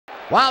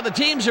While the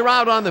teams are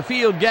out on the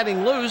field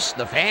getting loose,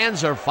 the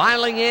fans are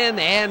filing in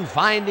and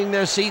finding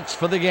their seats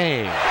for the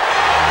game. On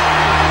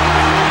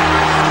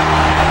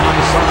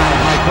the side,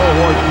 my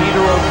cohort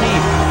Peter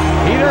O'Keefe.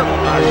 Peter,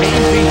 our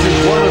game features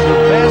one of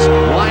the best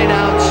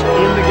wideouts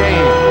in the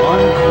game.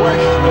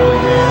 Unquestionably,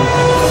 Dan.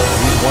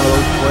 He's one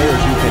of those players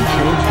who can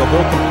change the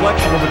whole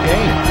complexion of a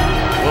game.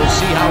 We'll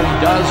see how he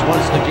does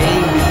once the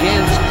game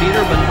begins,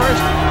 Peter, but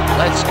first,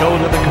 let's go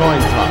to the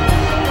coin toss.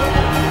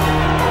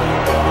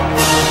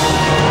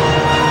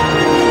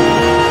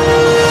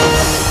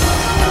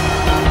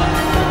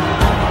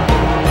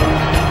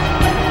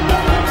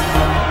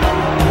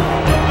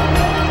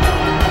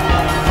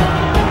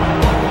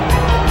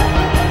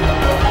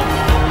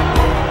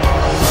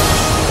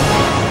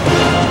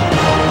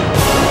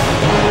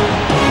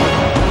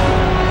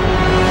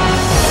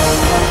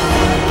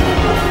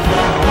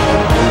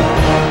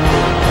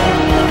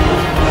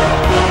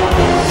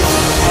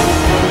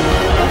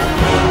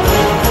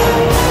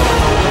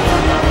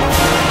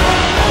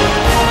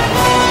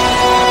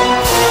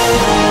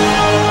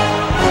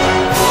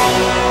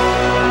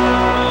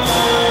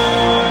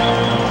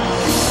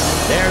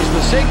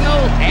 Signal,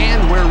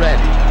 and we're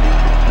ready.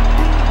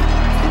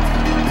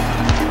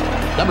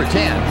 Number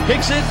 10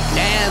 kicks it,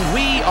 and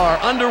we are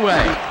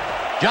underway.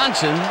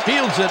 Johnson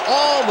fields it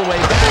all the way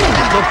back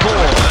at the 4.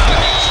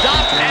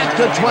 Stop at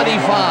the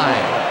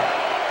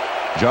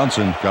 25.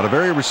 Johnson got a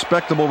very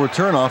respectable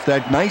return off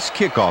that nice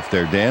kickoff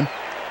there, Dan.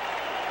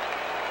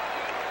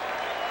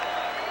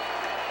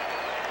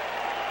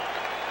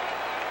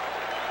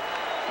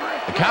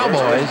 The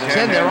Cowboys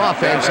send their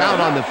offense out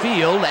on the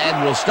field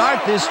and will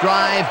start this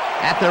drive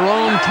at their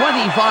own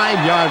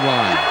 25-yard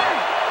line.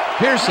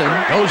 Pearson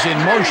goes in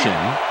motion.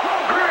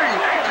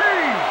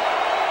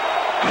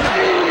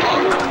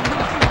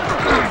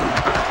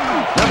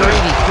 Number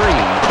 83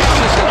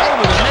 pushes it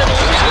over the middle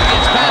and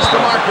gets past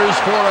the markers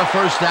for a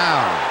first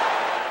down.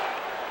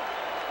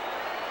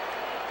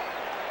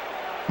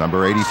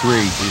 Number 83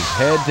 is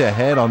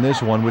head-to-head on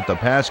this one with the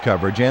pass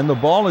coverage, and the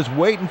ball is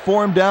waiting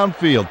for him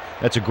downfield.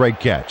 That's a great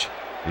catch.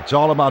 It's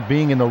all about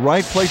being in the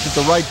right place at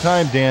the right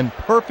time, Dan.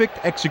 Perfect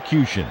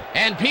execution.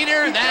 And,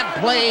 Peter, that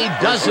play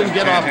doesn't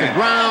get off the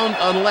ground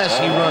unless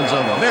he runs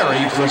a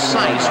very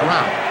precise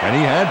route. And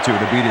he had to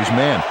beat his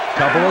man.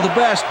 Couple of the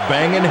best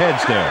banging heads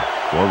there.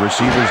 4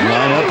 receivers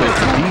line up as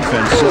the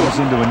defense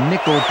settles into a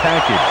nickel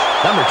package.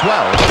 Number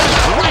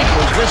 12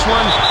 rifles this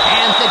one,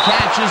 and the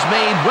catch is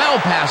made well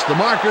past the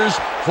markers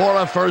for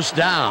a first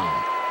down.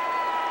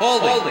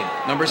 Holding.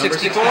 Number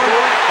 64,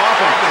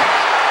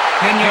 offense.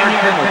 10-yard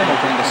penalty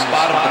from the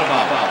spot of the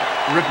foul.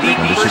 Repeat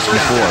Number 64.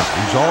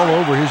 He's all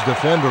over his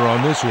defender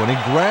on this one. He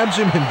grabs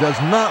him and does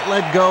not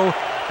let go.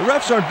 The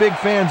refs aren't big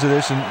fans of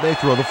this, and they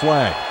throw the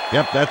flag.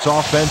 Yep, that's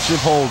offensive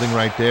holding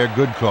right there.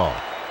 Good call.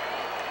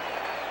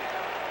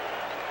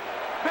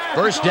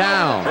 First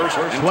down.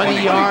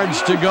 20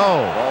 yards to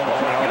go.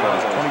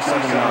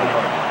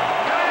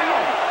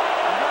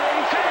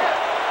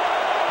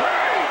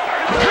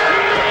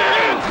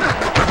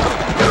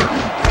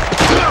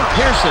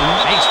 Pearson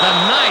makes the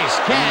nice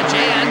catch,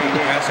 and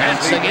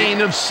that's a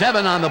gain of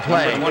 7 on the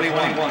play.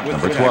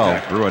 Number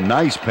 12 threw a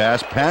nice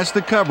pass past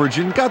the coverage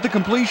and got the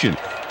completion.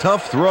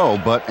 Tough throw,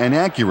 but an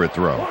accurate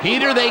throw.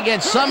 Peter, they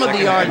get some of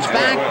the yards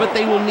back, but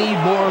they will need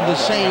more of the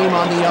same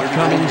on the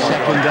upcoming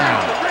second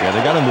down. Yeah,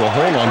 they got into a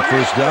hole on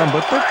first down,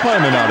 but they're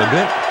climbing out a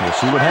bit. We'll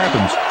see what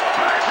happens.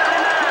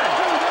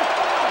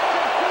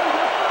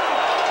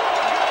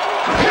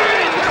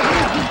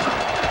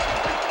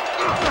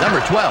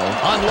 Number 12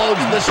 unloads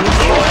this one to the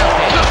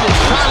left edge. It's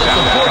caught at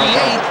the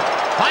 48.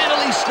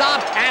 Finally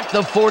stopped at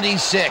the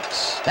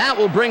 46. That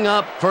will bring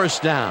up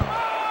first down.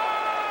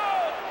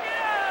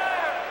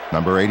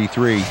 Number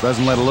 83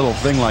 doesn't let a little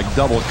thing like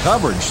double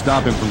coverage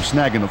stop him from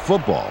snagging the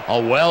football. A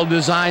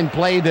well-designed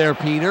play there,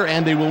 Peter,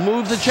 and they will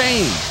move the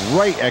chains.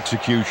 Great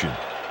execution.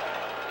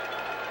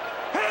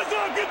 Hands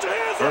up, get your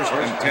hands up. First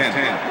and 10.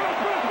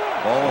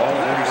 Ball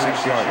at the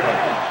 46-yard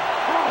line.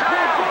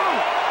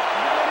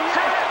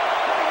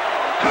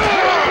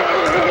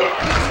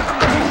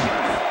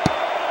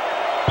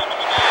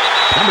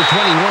 Number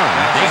 21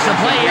 makes a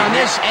play on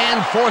this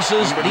and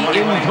forces the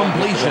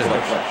incompletion.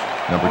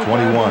 Number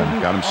 21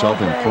 got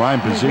himself in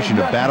prime position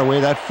to bat away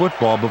that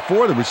football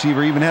before the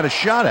receiver even had a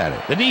shot at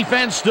it. The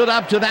defense stood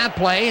up to that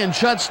play and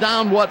shuts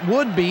down what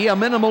would be a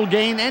minimal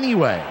gain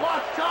anyway.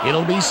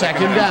 It'll be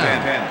second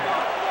down.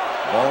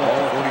 Ball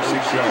at the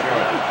 46-yard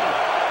line.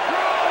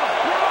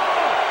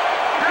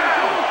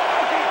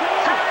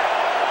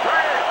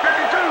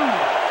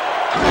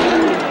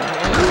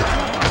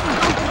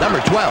 Number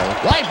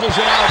 12 rifles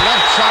it out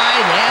left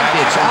side,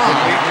 and it's on.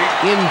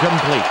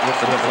 Incomplete.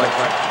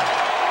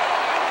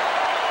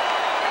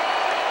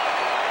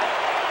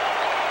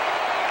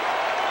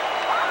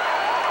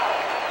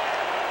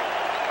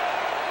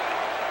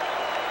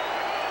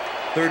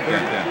 Third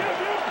down.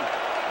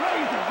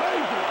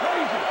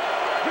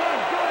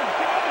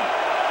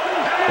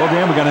 Well,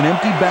 Dan, we got an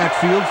empty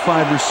backfield,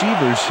 5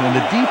 receivers, and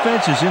the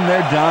defense is in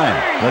their dime.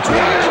 Let's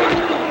watch.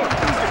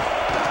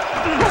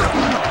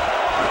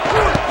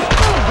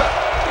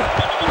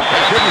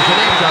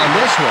 on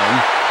this one.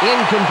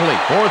 Incomplete.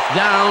 Fourth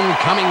down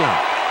coming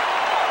up.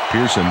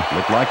 Pearson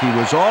looked like he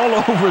was all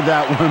over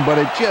that one, but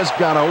it just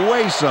got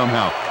away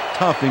somehow.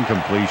 Tough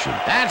incompletion.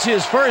 That's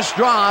his first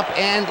drop,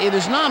 and it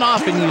is not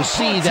often you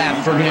see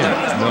that from him.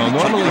 No,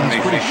 normally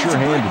he's pretty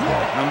sure-handed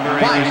there.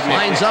 White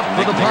lines up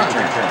for the punt.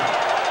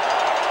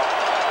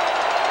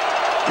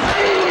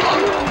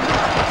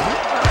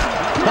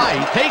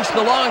 White takes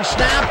the long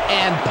snap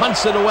and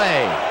punts it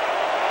away.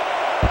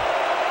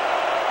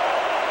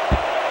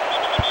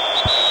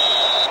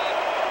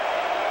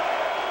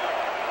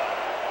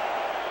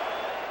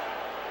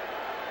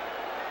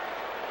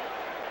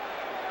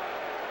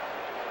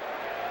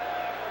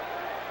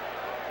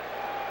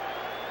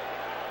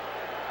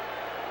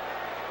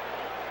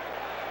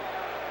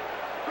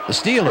 The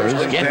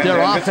Steelers get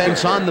their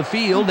offense on the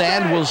field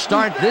and will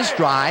start this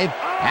drive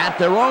at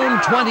their own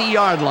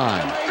 20-yard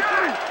line.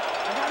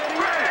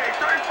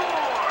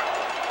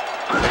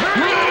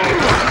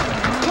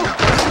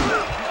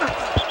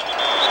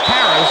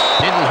 Harris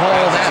didn't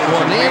haul that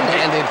one in,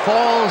 and it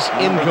falls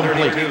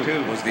incomplete.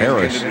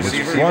 Harris was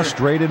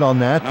frustrated on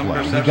that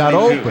play. He got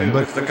open,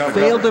 but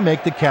failed to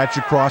make the catch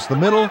across the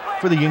middle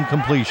for the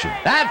incompletion.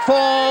 That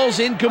falls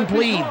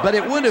incomplete, but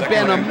it would have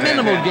been a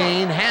minimal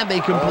gain had they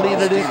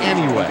completed it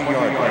anyway.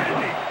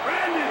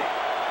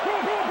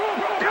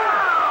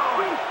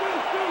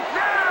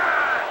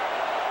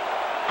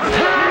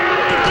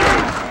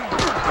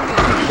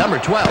 Number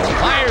 12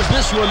 fires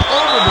this one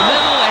over the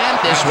middle, and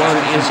this one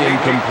is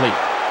incomplete.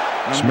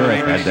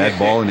 Smith had that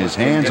ball in his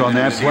hands on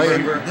that play,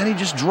 and then he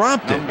just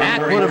dropped it.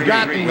 That would have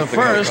gotten the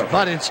first,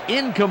 but it's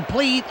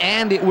incomplete,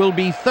 and it will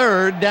be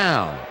third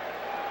down.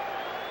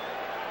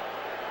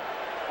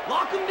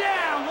 Lock him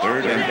down.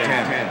 Third and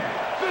 10.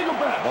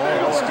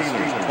 Ball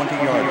Steelers,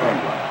 20-yard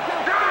line.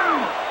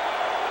 Down.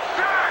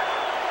 Set.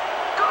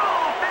 Go.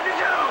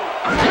 52.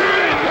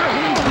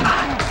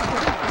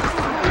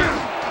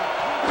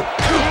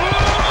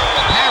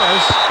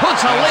 Harris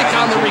puts a lick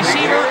on the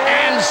receiver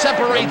and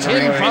separates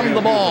him from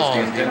the ball.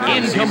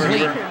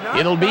 Incomplete.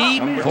 It'll be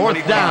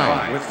fourth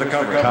down. With the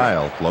cover.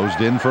 Kyle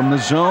closed in from the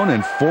zone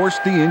and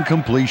forced the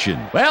incompletion.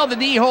 Well, the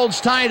D holds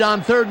tight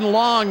on third and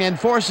long and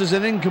forces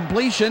an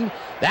incompletion.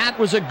 That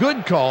was a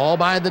good call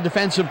by the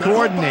defensive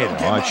coordinator.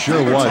 Oh, it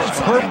sure was.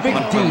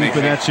 Perfect D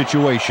for that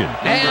situation.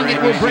 And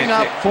it will bring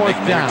up fourth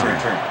down.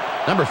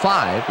 Number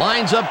 5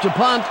 lines up to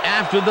punt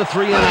after the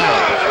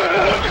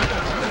 3-and-out.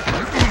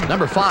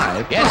 Number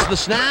 5 gets the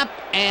snap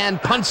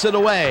and punts it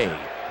away.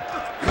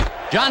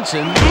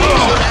 Johnson moves it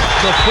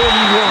at the 41.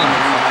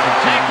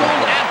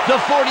 Tackled at the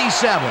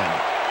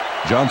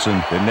 47.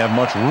 Johnson didn't have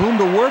much room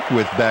to work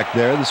with back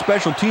there. The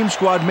special team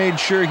squad made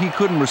sure he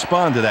couldn't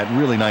respond to that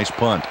really nice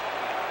punt.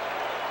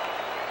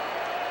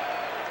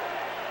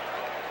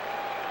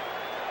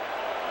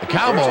 The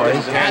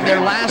Cowboys had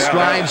their last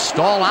drive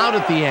stall out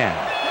at the end.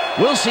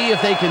 We'll see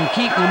if they can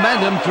keep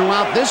momentum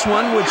throughout this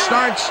one, which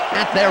starts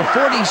at their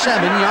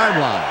 47-yard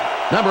line.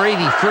 Number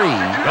 83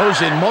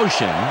 goes in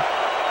motion.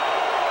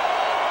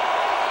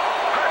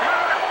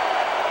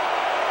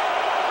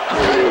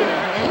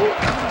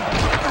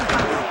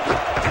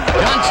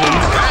 Johnson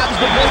grabs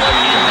the bullet,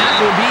 and that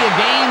will be a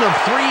gain of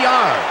 3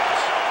 yards.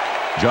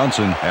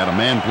 Johnson had a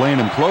man playing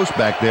him close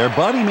back there,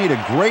 but he made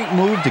a great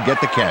move to get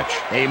the catch.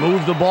 They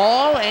move the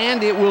ball,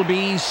 and it will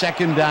be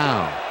second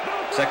down.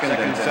 Second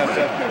and 7.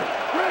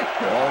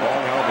 Ball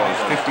Cowboys,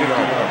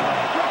 50-yard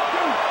line.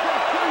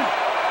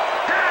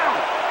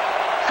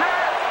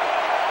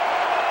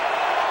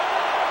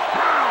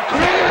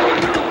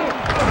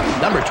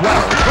 Number 12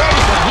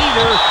 throws a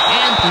heater,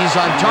 and he's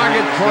on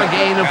target for a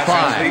gain of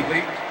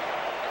 5.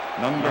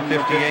 Number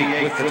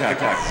 58 with the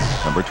tackle.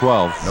 Number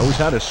 12 knows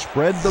how to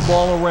spread the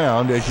ball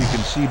around, as you can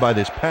see by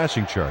this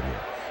passing chart here.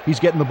 He's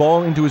getting the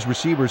ball into his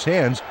receiver's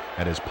hands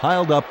and has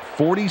piled up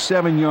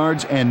 47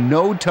 yards and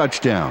no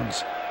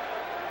touchdowns.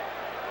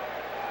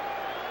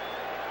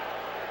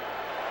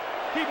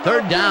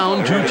 Third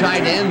down, 2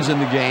 tight ends in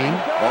the game.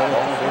 Ball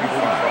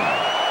 45.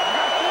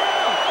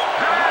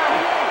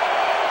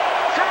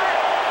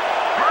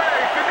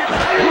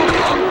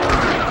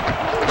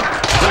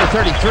 Number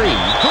 33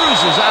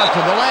 cruises out to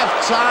the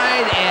left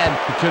side and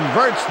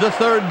converts the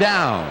third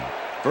down.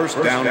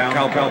 First down,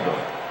 Cowboy.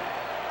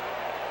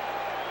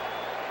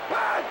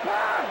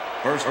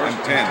 First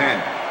and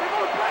 10.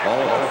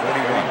 Ball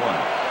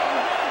 41.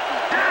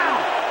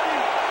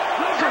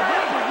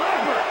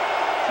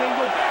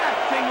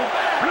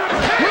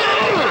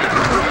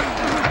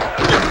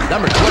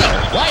 Number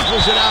 12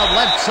 rifles it out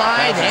left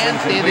side, and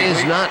it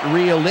is not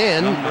reeled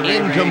in.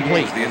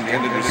 Incomplete.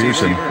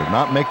 Pearson could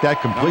not make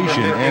that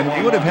completion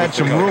and would have had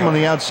some room on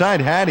the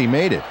outside had he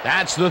made it.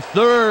 That's the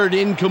third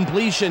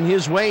incompletion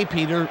his way,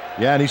 Peter.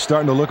 Yeah, and he's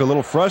starting to look a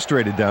little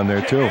frustrated down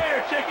there, too.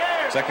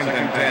 Second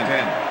and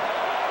 10.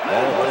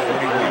 Ball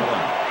 41.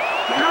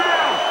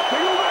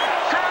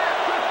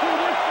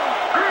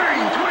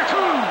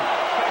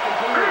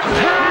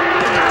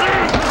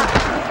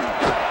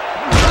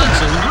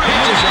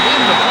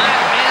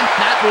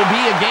 Will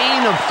be a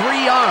gain of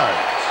 3 yards.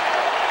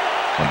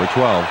 Number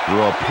 12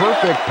 threw a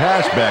perfect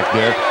pass back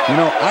there. You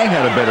know, I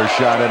had a better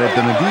shot at it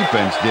than the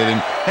defense did, and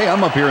hey,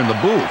 I'm up here in the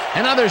booth.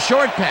 Another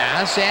short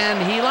pass,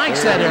 and he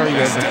likes that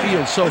area of the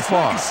field so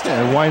far.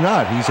 Yeah, why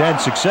not? He's had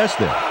success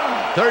there.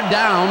 Third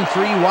down,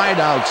 3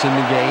 wideouts in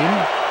the game.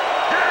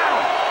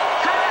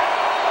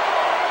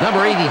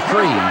 Number 83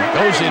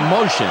 goes in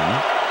motion.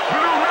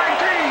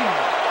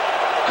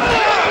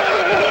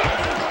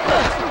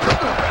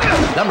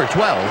 Number 12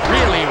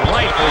 really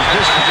rifles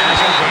this pass,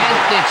 and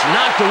it's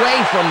knocked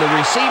away from the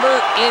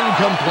receiver,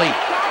 incomplete.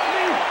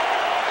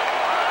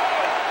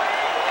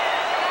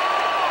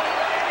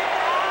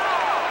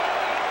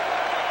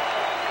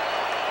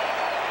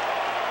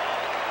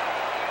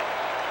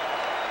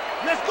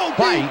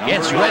 White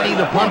gets ready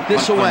to punt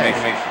this away.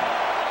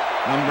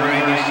 Number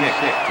 86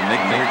 to make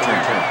the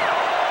return.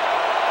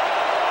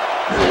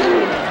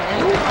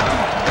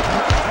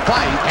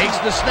 White takes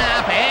the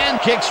snap and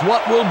kicks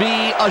what will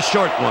be a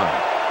short one.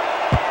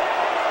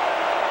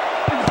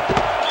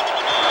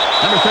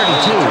 Number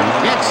 32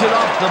 gets it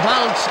off the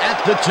bounce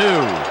at the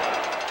 2.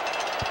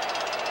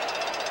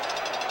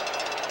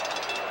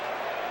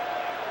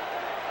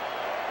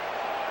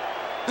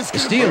 The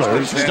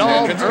Steelers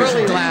stalled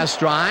early last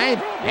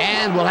drive,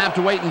 and we'll have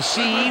to wait and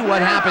see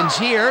what happens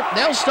here.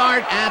 They'll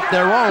start at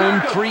their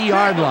own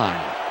 3-yard line.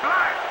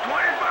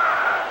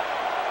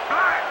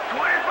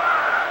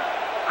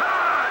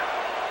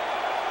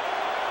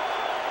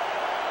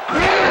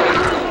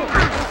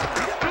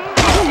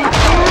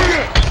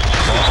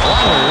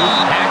 Waters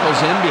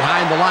tackles him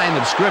behind the line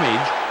of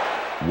scrimmage.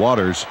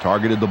 Waters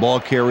targeted the ball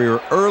carrier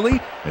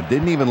early and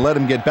didn't even let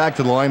him get back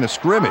to the line of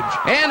scrimmage.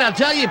 And I'll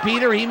tell you,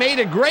 Peter, he made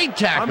a great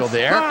tackle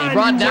there. He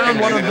brought down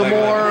one of the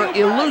more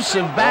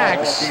elusive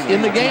backs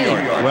in the game.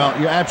 Well,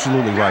 you're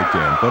absolutely right,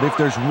 Dan. But if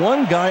there's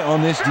one guy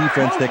on this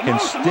defense that can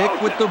stick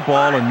with the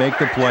ball and make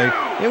the play,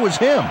 it was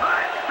him.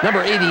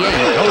 Number 88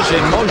 goes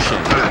in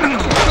motion.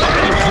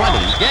 20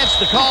 gets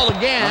the call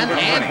again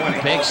and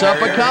picks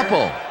up a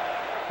couple.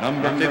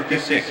 Number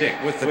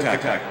 56 with the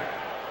tackle.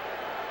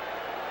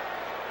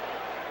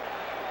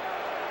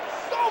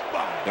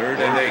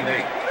 3rd and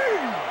 8.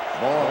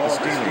 Ball at the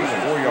Steelers'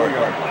 4-yard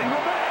line.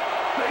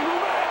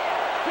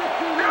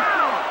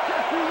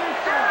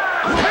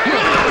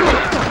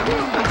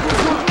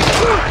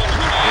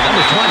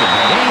 Number 20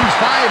 gains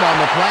 5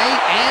 on the play,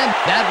 and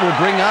that will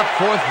bring up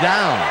 4th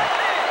down.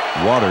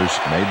 Waters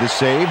made the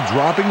save,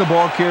 dropping the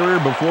ball carrier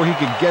before he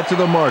could get to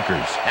the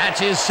markers. That's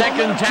his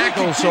 2nd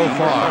tackle so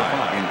far.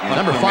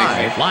 Number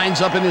 5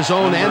 lines up in his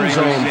own end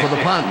zone for the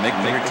punt. Make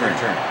the return.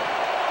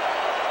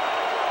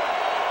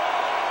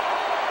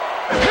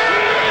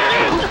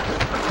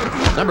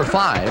 Number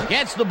 5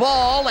 gets the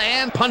ball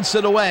and punts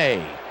it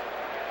away.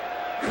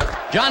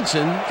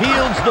 Johnson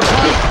fields the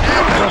punt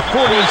at the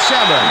 47.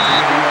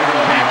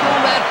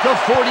 Tackled at the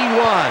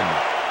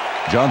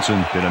 41.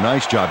 Johnson did a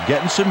nice job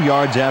getting some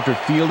yards after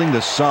fielding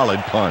the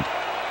solid punt.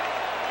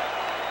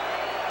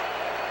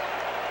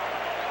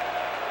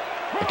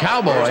 The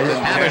Cowboys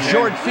have a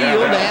short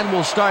field and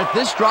will start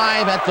this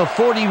drive at the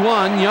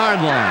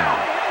 41-yard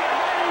line.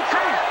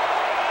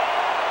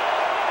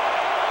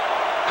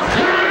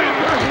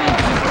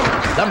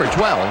 Number 12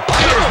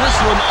 fires this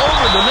one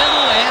over the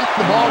middle, and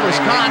the ball is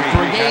caught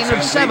for a gain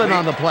of 7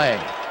 on the play.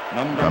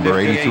 Number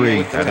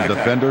 83 had a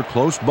defender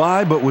close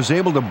by, but was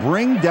able to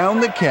bring down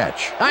the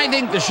catch. I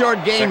think the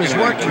short game is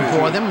working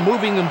for them,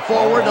 moving them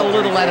forward a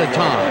little at a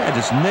time. Yeah,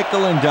 just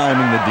nickel and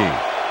diming the D.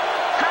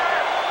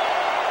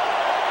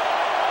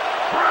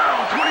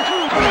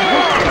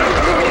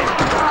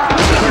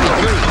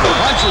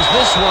 Punches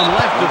this one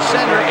left of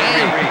center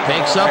and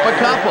picks up a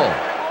couple.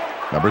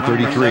 Number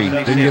 33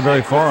 didn't get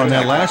very far on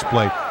that last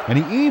play, and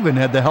he even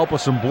had the help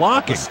of some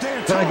blocking.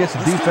 I guess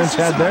the defense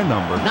had their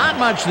number. Not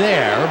much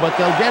there, but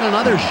they'll get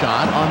another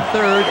shot on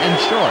 3rd and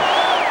short.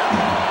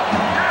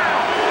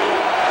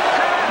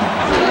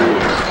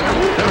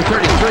 Number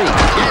 33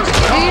 gets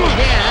the call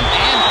again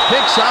and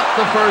picks up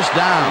the 1st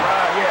down.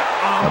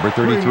 Number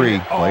 33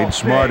 played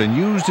smart and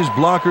used his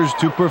blockers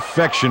to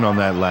perfection on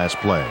that last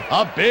play.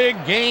 A big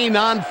gain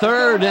on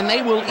 3rd, and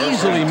they will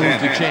easily move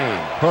the chain.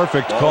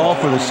 Perfect call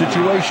for the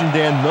situation,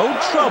 Dan. No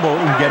trouble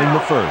in getting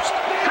the 1st.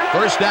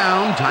 1st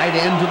down, tight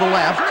end to the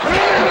left.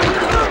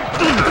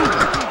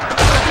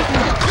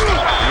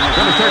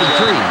 Number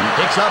 33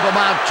 picks up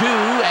about 2,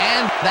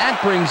 and that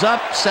brings up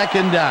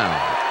 2nd down.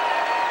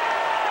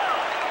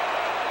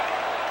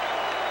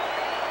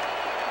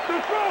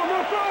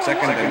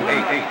 Second and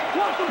 8.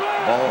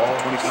 Ball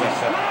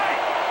 27.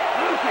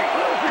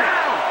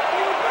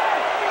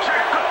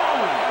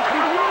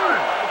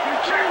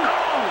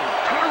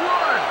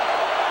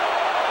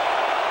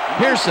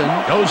 Pearson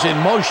goes in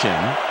motion.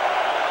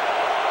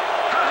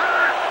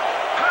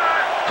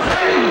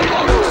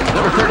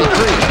 Number 33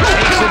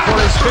 takes it for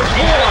his 5th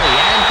carry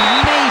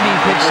and maybe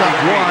picks up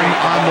 1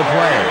 on the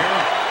play.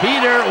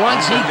 Peter,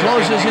 once he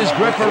closes his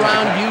grip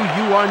around you,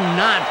 you are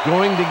not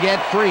going to get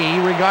free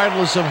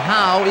regardless of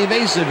how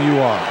evasive you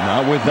are.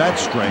 Not with that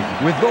strength.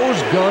 With those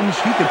guns,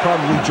 he could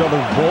probably juggle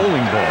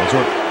bowling balls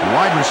or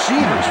wide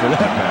receivers for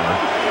that matter.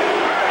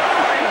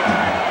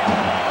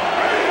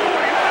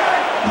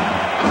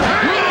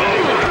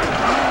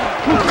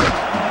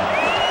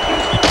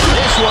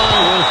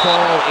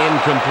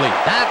 incomplete.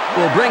 That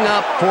will bring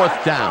up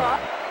 4th down.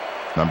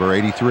 Number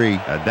 83.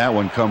 Had that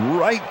one come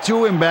right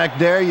to him back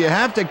there. You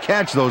have to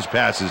catch those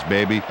passes,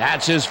 baby.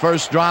 That's his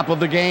first drop of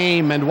the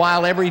game, and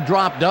while every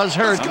drop does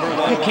hurt,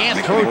 you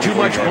can't throw too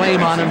much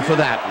blame on him for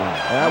that one.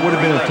 That would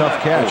have been a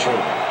tough catch.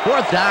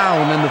 4th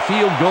down, and the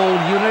field goal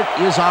unit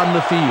is on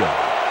the field.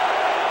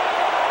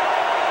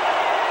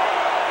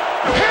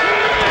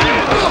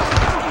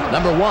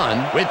 Number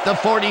 1 with the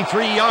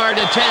 43-yard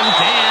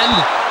attempt, and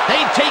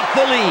they take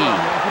the lead.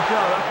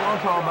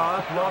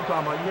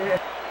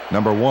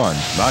 Number 1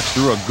 knocks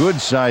through a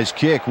good-sized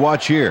kick.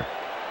 Watch here.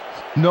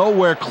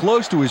 Nowhere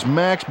close to his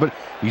max, but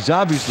he's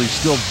obviously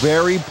still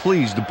very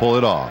pleased to pull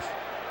it off.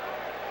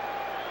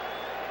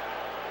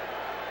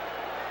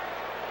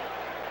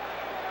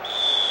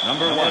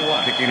 Number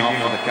 1 kicking off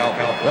for the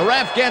Cowboys. The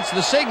ref gets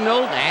the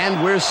signal,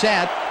 and we're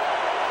set.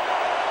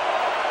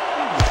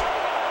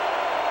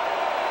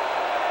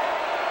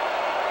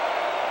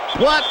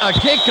 What a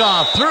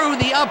kickoff through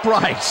the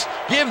uprights.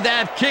 Give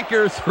that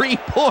kicker 3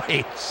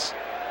 points.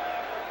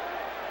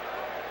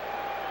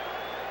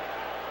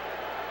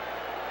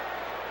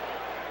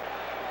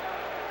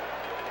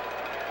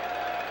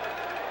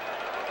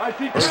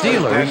 The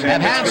Steelers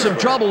have had some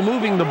trouble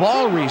moving the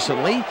ball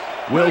recently.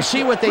 We'll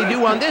see what they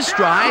do on this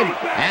drive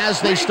as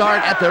they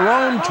start at their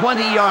own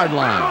 20-yard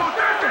line.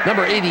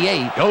 Number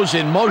 88 goes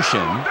in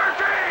motion.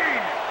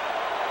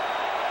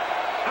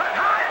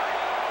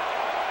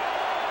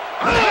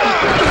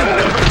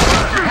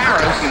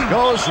 Harris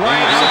goes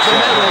right up the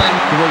middle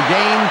and will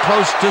gain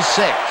close to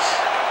 6.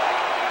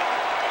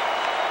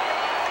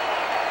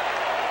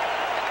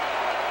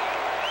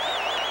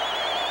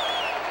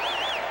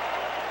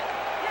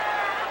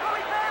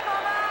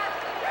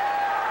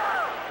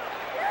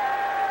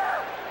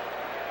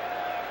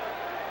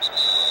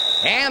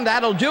 And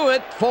that'll do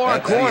it for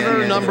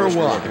quarter number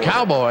 1. The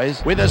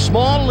Cowboys with a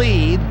small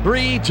lead,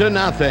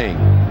 3-0.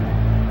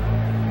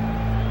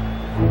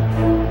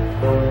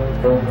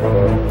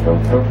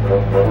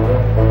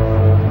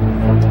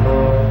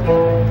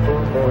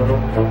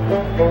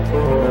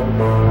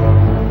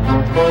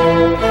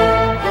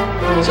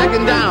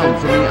 Second down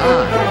from the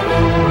eye.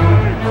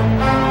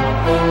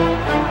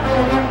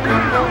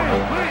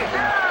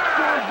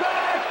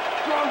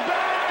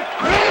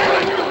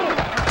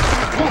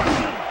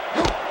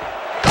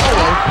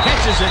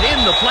 Catches it in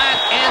the flat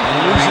and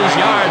loses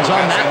yards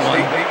on that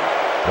one.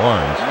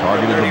 Barnes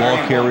targeted the ball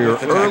carrier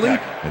early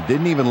and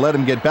didn't even let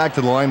him get back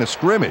to the line of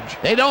scrimmage.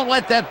 They don't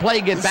let that play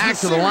get back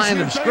to the line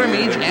of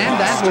scrimmage, and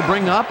that will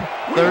bring up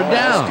 3rd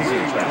down.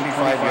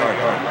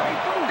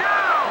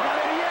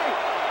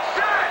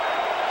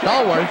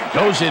 Stallworth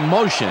goes in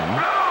motion.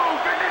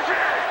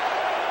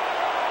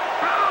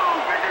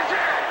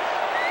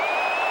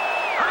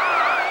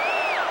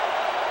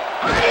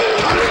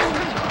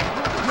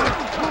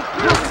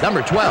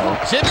 Number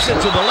 12 zips it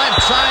to the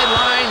left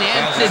sideline,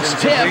 and it's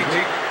tipped.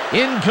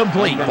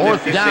 Incomplete.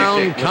 4th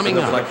down coming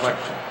up.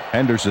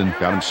 Henderson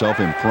got himself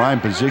in prime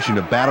position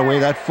to bat away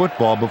that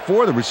football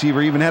before the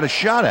receiver even had a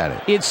shot at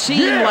it. It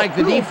seemed like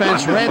the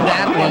defense read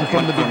that one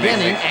from the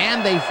beginning,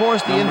 and they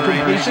forced the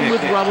incompletion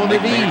with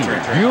relative ease.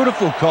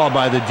 Beautiful call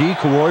by the D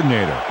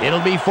coordinator.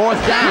 It'll be 4th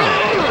down.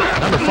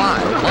 Number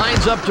 5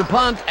 lines up to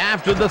punt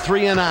after the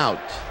 3-and-out.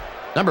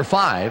 Number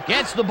 5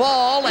 gets the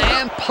ball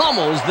and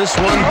pummels this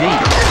one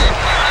deep.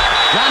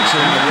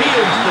 Johnson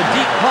fields the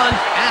deep punt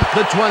at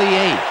the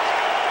 28.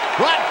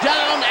 Brought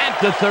down at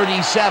the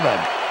 37.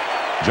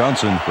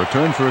 Johnson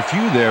returned for a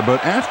few there,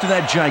 but after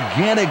that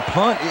gigantic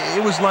punt,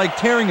 it was like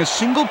tearing a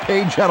single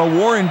page out of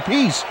War and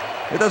Peace.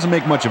 It doesn't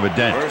make much of a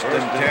dent.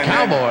 The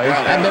Cowboys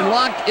have been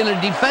locked in a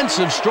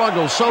defensive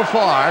struggle so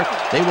far.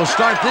 They will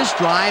start this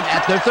drive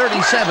at their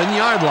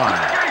 37-yard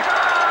line.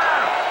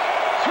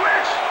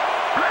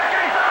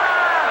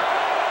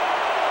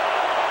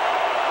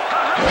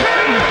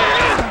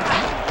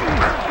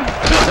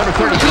 Number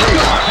 33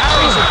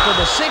 carries it for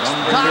the 6th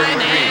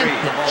time and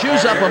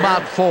chews up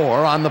about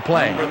 4 on the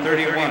play. Number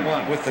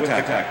 31 with the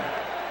tackle.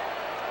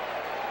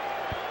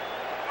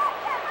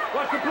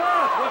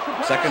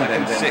 Second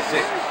and 6.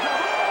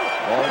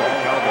 Ball for the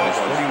Cowboys,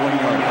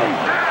 41-yard line.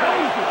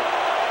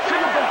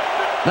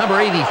 Number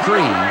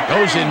 83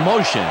 goes in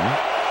motion.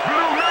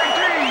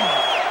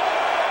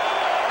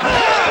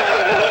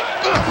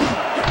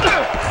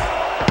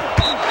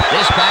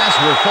 This pass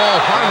will fall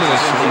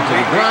harmlessly to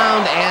the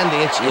ground, and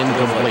it's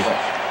incomplete.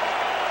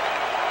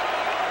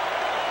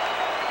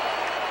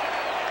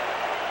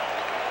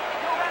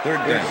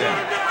 Third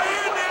down.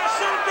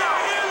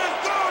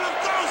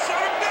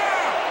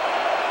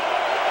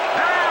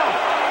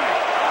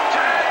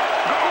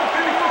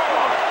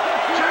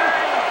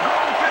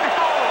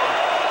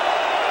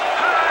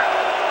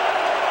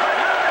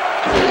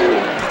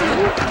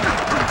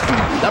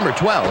 Number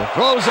 12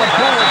 throws a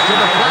bullet to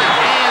the flat,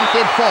 and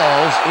it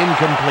falls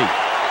incomplete.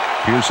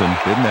 Pearson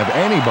didn't have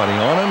anybody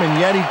on him, and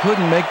yet he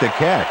couldn't make the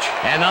catch.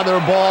 Another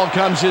ball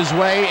comes his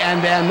way,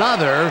 and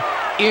another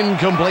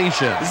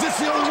incompletion.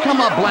 To come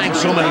up blank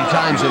so many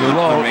times in a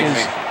row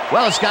is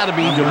Well, it's got to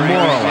be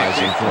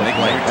demoralizing for a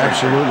player.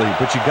 Absolutely,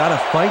 but you got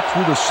to fight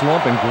through the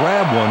slump and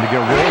grab one to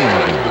get rolling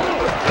again.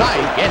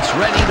 White gets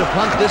ready to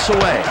punt this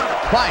away.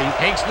 White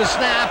takes the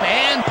snap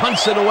and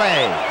punts it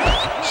away.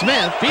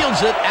 Smith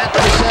fields it at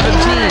the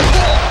 17.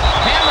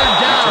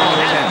 Hammered down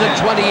at the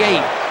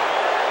 28.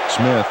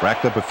 Smith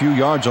racked up a few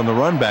yards on the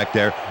run back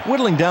there,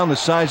 whittling down the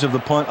size of the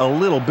punt a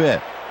little bit.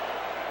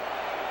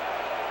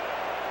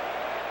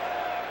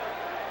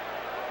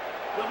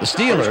 The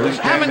Steelers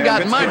haven't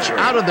got much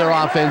out of their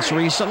offense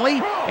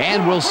recently,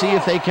 and we'll see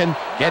if they can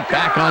get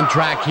back on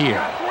track here.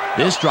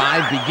 This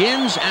drive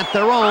begins at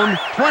their own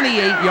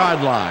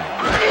 28-yard line.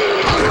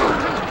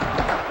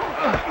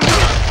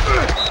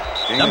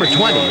 Number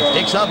 20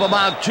 picks up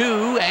about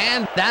 2,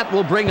 and that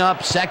will bring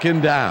up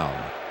second down.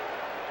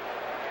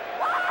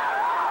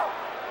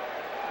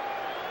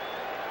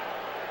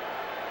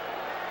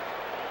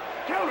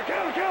 Counter.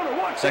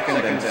 Watch Second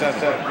and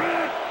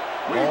 7.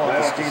 Ball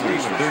at the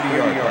Steelers'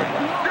 30-yard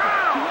line.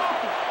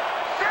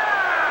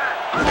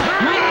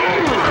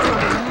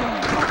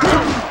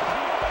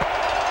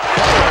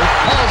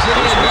 Calls it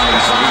in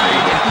right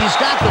side. He's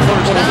got the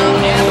first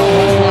down and a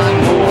whole lot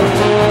more.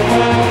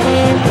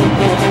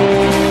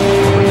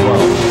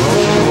 Well, throws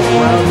into a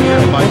crowd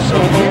here, and by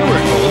some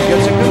miracle,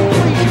 gets a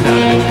completion out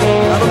of it.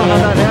 I don't know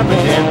how that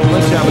happened, Dan.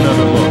 Let's have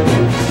another look.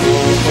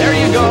 There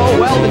you go.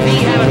 Well, the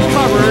D had it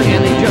covered,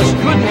 and they just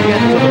couldn't get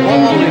to the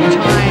ball in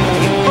time.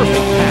 A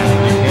perfect pass.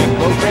 And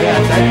both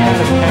that kind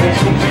of pass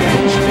is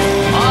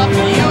A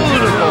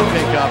beautiful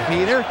pickup,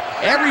 Peter.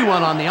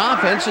 Everyone on the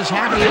offense is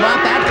happy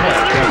about that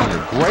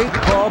play. great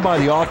call by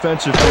the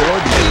offensive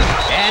coordinator.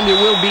 And it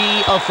will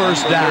be a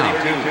first down.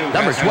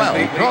 Number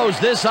 12 throws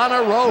this on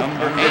a rope,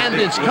 and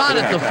it's caught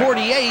at the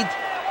 48,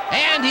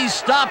 and he's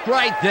stopped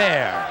right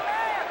there.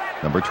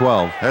 Number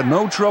 12 had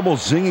no trouble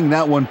zinging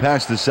that one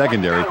past the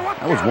secondary.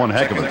 That was one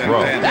heck of a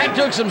throw. That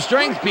took some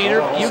strength,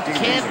 Peter. You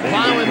can't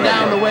plow him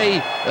down the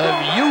way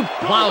you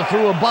plow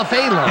through a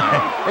buffet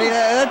line. Hey,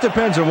 that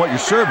depends on what you're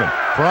serving.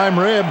 Prime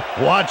rib,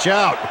 watch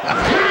out.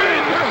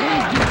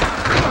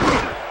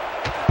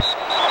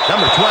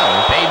 Number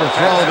 12 made a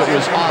throw that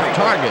was off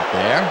target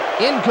there.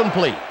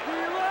 Incomplete.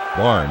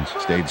 Barnes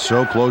stayed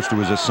so close to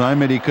his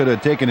assignment he could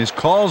have taken his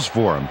calls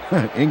for him.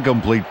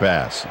 Incomplete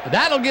pass.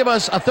 That'll give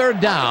us a third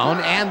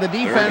down, and the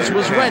defense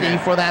was ready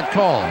for that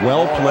call.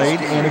 Well played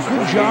and a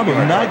good job of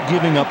not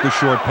giving up the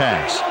short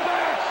pass.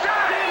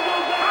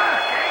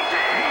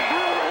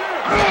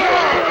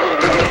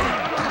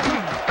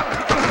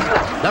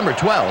 Number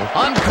 12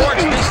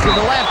 uncorks this to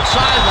the left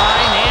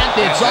sideline, and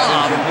it's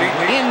off.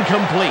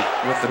 Incomplete.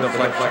 With the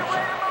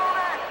deflection.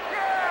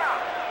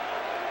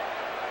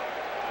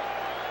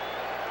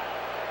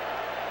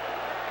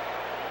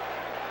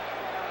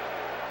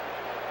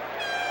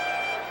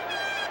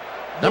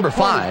 Number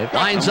 5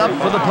 lines up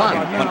for the punt.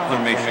 Punt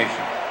formation.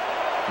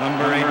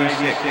 Number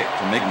 86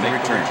 to make the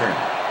return.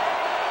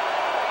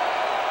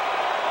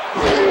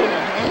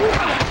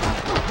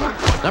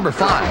 Number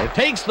 5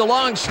 takes the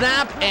long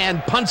snap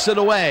and punts it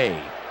away.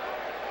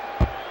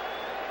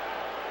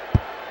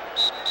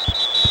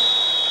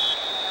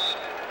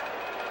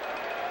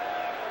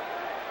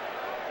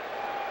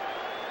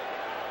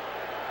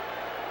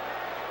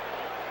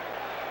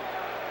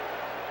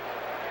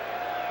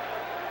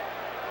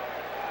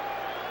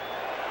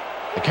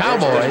 The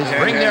Cowboys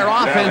bring their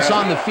offense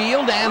on the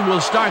field and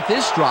will start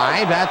this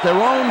drive at their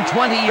own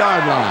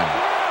 20-yard line.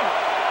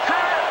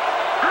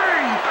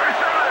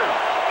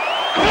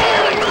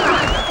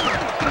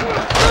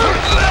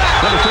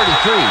 Number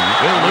 33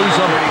 will lose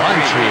a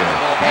bunch here,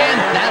 and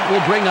that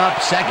will bring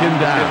up second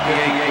down.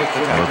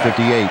 Number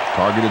 58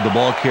 targeted the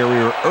ball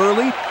carrier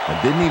early and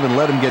didn't even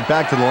let him get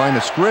back to the line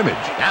of scrimmage.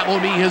 That will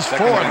be his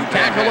fourth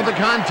tackle of the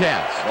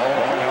contest.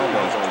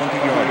 Cowboys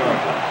 20-yard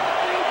line.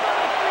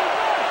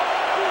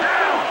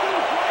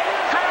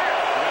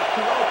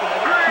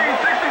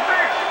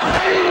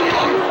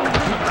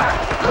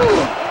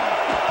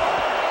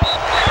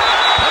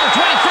 Number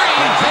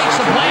 23 takes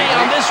the play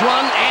on this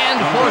one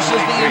and forces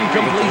the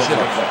incompletion.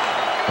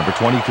 Number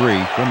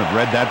 23 couldn't have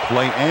read that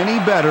play any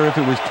better if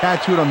it was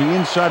tattooed on the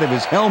inside of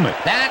his helmet.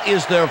 That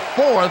is their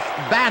fourth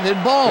batted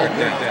ball.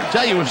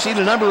 Tell you, we've seen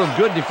a number of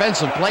good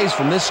defensive plays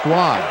from this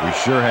squad. We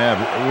sure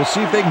have. We'll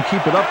see if they can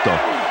keep it up, though.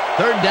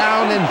 Third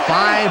down and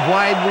 5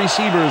 wide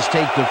receivers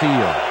take the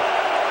field.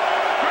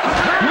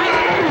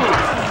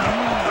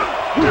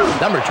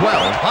 Number 12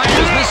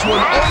 fires this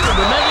one over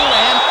the middle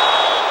and...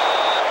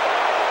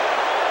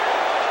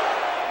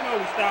 No,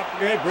 we stopped.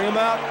 Okay, bring him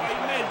out.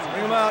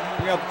 Bring him out.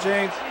 Bring out the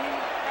chains.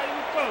 Not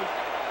even close.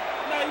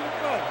 Not even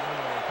close.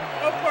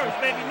 No first,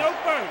 baby. No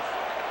first.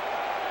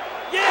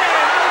 Yeah!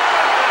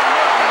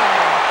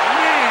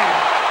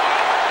 Man!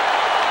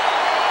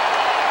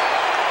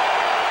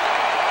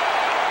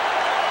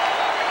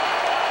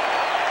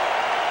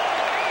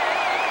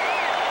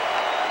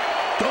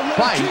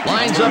 White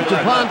lines up to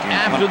punt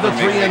after the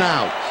 3 and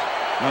out.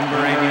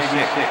 Number 86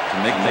 to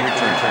make the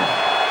return.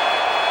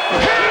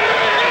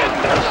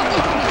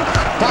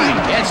 White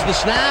gets the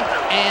snap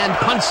and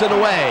punts it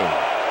away.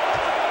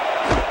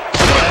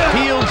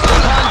 Fields the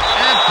punt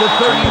at the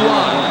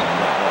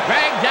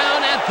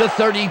the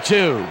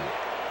 32.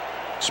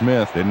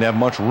 Smith didn't have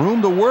much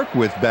room to work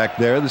with back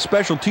there. The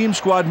special team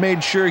squad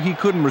made sure he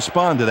couldn't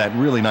respond to that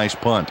really nice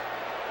punt.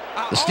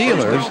 The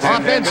Steelers'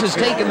 offense has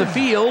taken the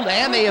field,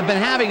 and they have been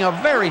having a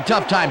very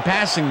tough time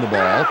passing the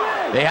ball.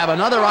 They have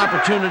another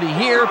opportunity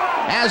here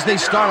as they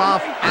start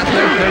off at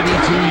their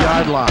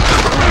 32-yard line.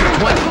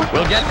 20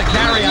 will get the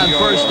carry on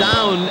first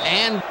down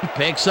and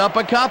picks up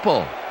a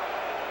couple.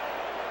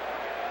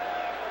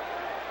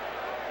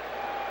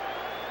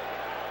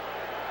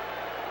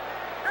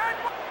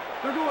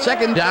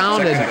 Second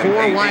down and 4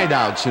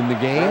 wideouts in the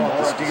game.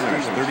 The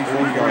Steelers,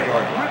 34-yard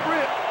line.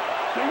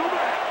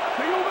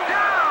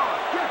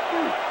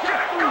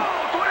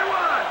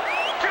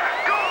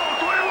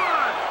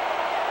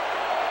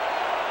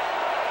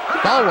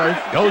 Ballworth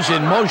goes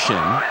in motion.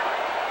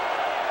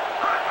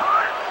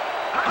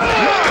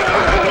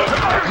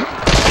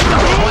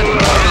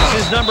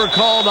 His number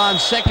called on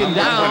second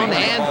down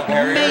and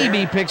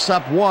maybe picks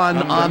up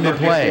one on the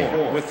play.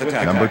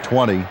 Number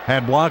 20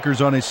 had blockers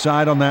on his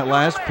side on that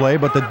last play,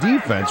 but the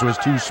defense was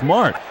too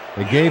smart.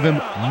 It gave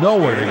him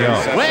nowhere to go.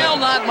 Well,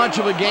 not much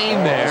of a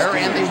gain there,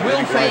 and they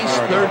will face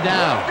third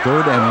down.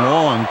 Third and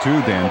long,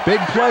 too, Dan. Big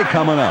play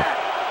coming up.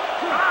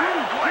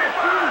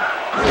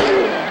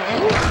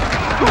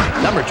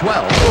 Number 12 throws a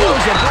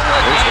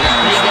bullet,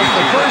 and he gets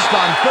the first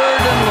on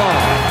third and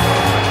long.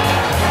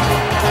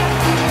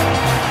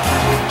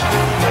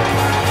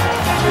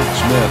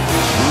 Smith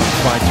moved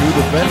by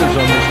 2 defenders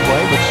on this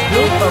play, but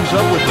still comes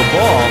up with the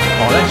ball.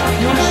 Oh, that's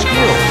pure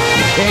skill.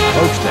 You can't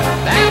coach that.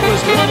 That was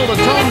little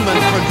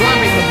atonement for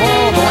dropping the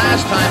ball the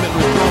last time it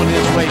was thrown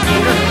his way.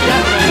 Peter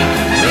definitely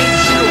made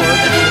sure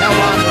that he held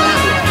on to that.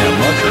 And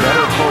much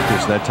better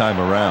focus that time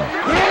around.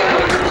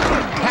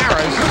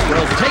 Harris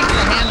will take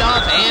the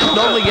handoff and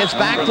only gets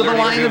back to the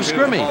line of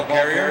scrimmage.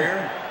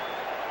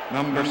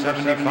 Number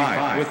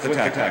 75 with the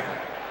tackle.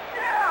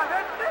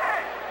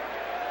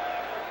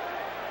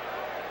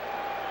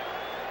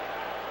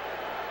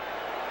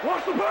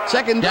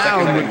 Second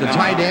down with the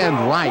tight end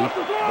right.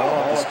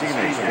 Ball, the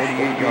Steelers,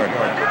 48-yard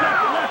line.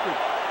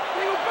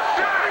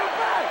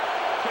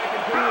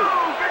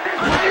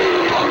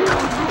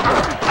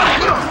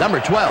 Number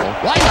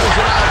 12 rifles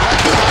it out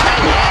left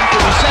side, and the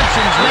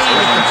reception's made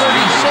at the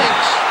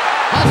 36.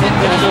 Hunted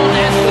down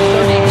at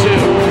the 32.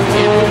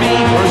 It will be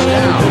first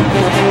down.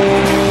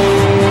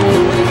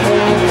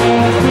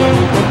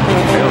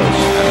 Harris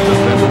had a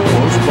defender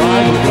close by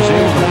who was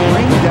able to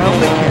bring down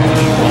the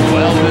catch. A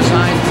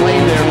well-designed play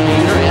there,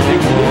 Peter, and they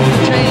move the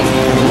chain.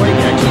 Great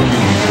execution.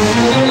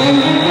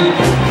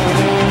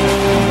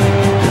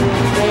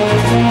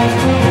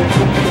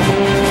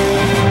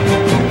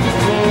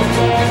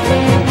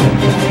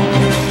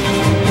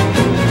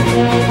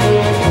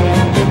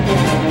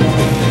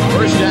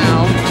 First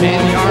down,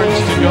 10 yards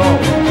to go.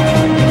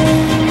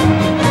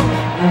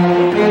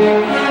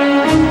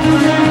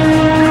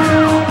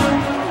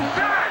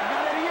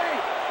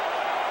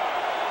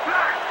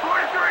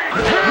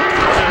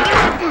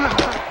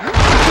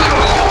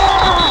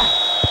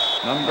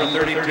 Number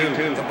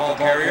 32, the ball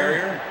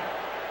carrier.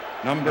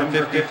 Number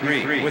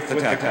 53 with the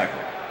tackle.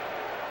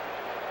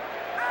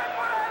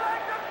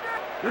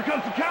 Here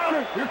comes the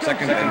counter. Here comes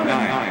Second the and counter.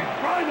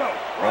 9. Rhino.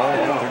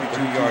 Ball,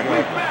 32-yard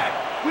line.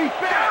 We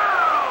back.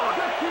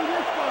 Let's do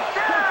this one.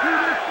 Let's do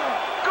this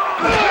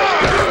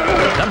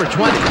one. Number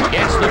 20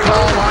 gets the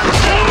call on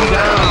second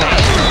down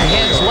and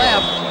heads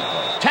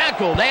left.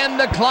 Tackled, and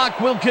the clock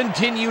will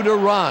continue to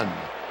run.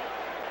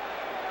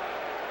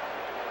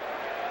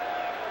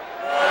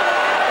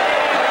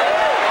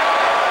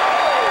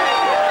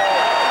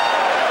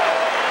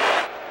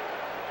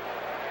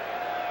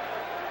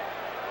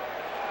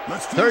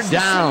 Third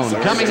down,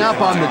 coming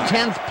up on the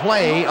 10th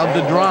play of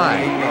the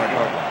drive.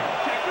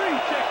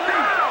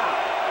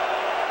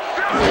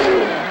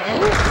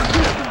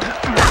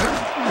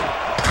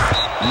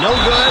 No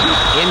good,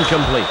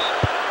 incomplete.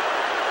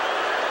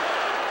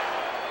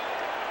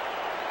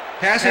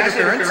 Pass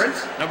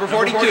interference, number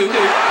 42,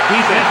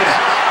 defense.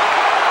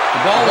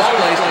 The ball was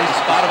placed in the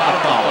spot of the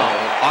foul.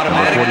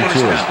 Automatic Number 42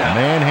 first down.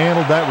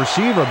 manhandled that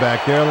receiver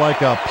back there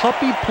like a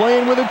puppy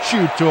playing with a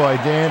chew toy,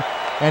 Dan.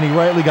 And he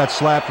rightly got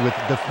slapped with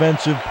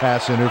defensive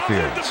pass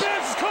interference.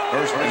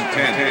 First and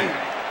 10.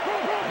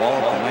 Ball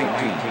at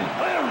 19.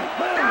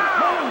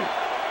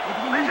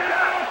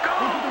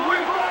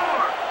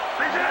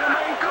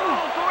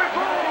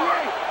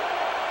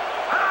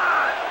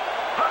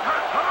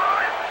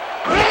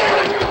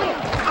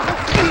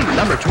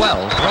 Number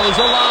 12 throws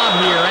a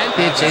lob here, and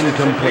it's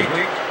incomplete.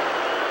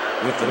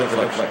 With the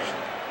deflection.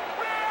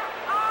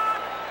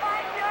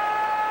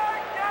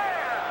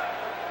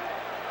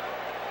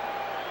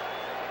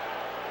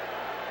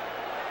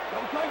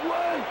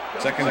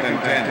 Second and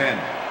 10.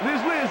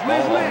 Liz,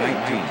 Ball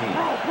 19.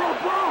 Bro.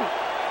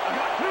 I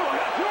got two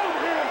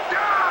over here.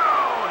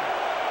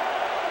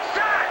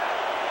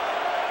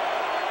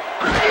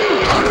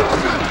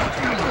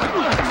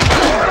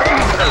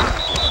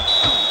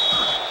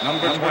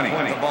 Number 20,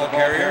 the ball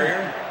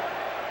carrier.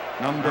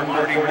 Number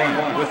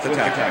 41 with the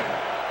tackle.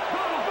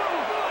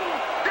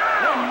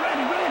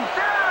 Ready.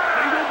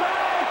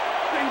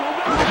 Stay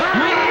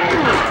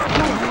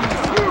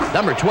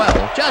Number 12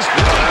 just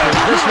tackles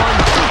this one,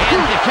 and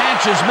the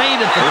catch is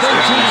made at the 13.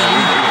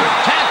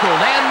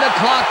 Tackled, and the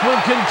clock will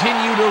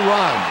continue to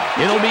run.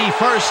 It'll be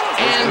first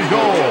and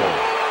goal.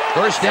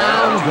 First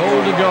down,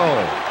 goal to go.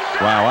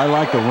 Wow, I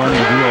like the running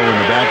duo in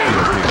the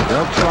backfield here.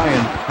 They'll try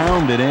and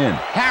pound it in.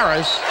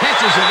 Harris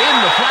catches it in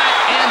the flat,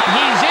 and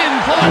he's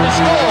in for the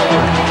score.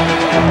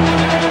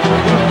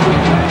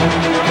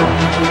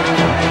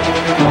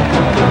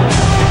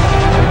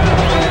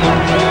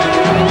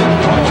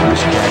 Watch this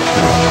catch.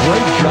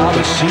 Great job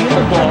of seeing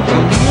the ball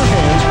into your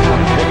hands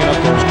and picking up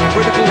those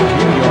critical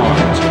few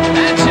yards.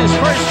 That's his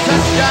first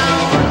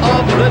touchdown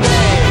of the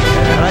day.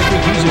 And I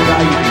think he's a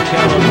guy you can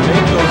count on to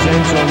make those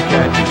end zone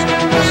catches.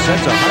 He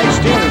sets a high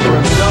standard for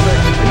himself and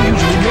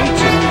usually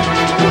meets it.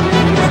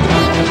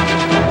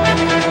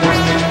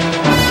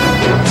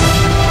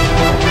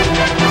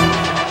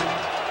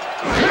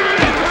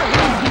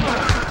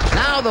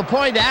 Now the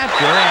point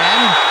after,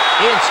 and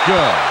it's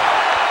good.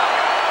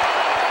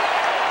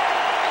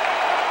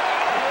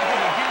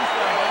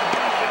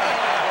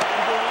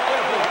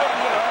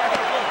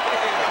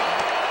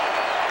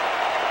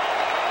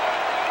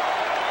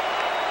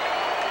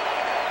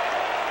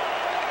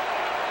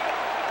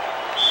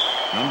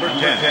 Number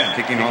 10,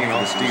 kicking off the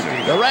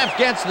Steelers. The ref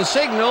gets the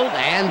signal,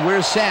 and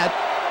we're set.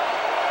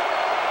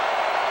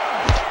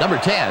 Number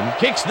 10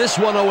 kicks this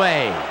one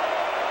away.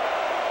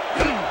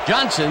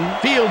 Johnson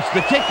fields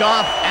the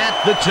kickoff at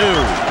the 2.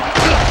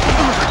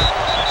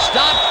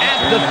 Stop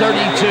at the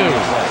 32.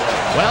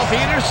 Well,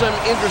 Peter, some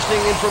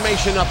interesting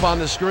information up on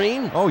the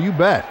screen. Oh, you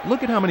bet.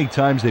 Look at how many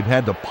times they've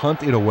had to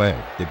punt it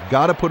away. They've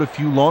got to put a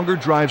few longer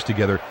drives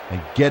together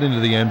and get into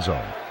the end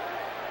zone.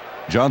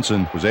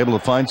 Johnson was able to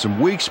find some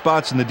weak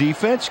spots in the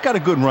defense. Got a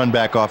good run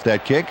back off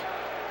that kick.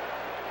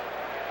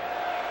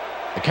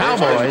 The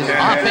Cowboys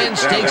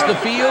offense takes the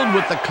field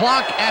with the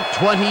clock at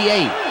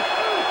 28.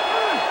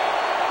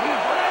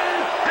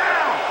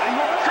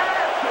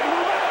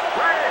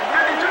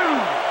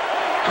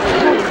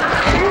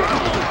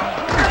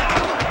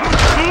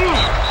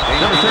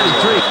 Number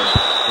 33.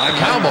 The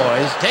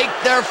Cowboys take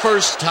their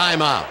first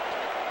timeout.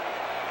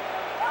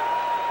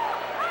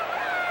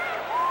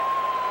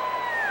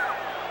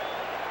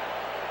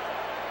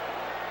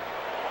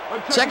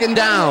 Second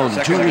down,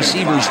 two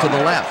receivers to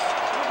the left.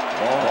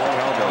 Ball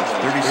Cowboys,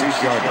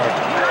 36-yard line.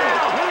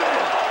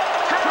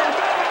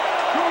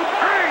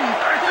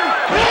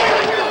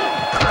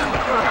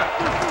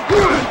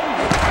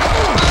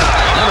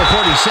 Number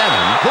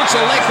 47 puts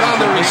a lick on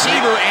the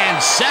receiver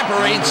and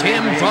separates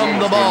him from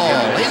the ball.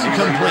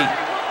 Incomplete.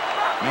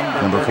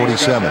 Number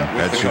 47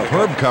 had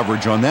superb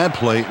coverage on that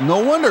play. No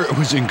wonder it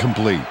was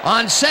incomplete.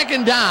 On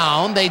second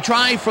down, they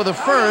try for the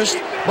first,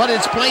 but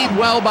it's played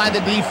well by the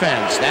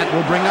defense. That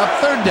will bring up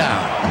third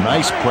down.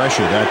 Nice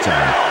pressure that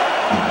time.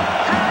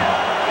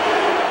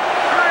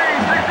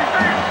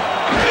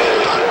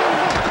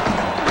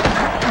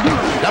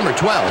 Number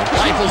 12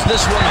 rifles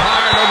this one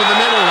hard over the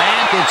middle,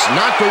 and it's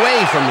knocked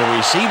away from the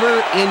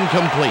receiver.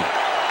 Incomplete.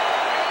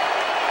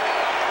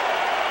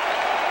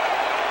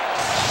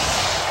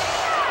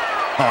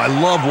 Oh, I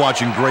love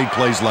watching great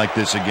plays like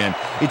this again.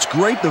 It's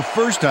great the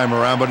first time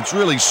around, but it's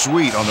really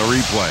sweet on the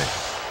replay.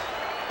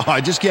 Oh,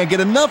 I just can't get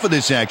enough of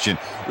this action.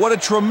 What a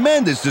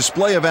tremendous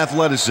display of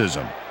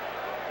athleticism.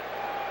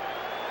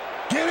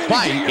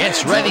 White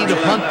gets ready to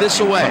punt this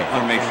away.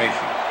 Formation.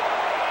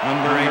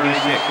 Number 86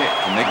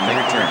 to make the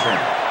return.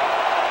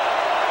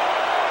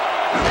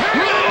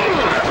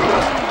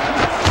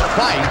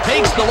 White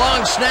takes the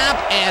long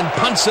snap and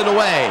punts it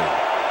away.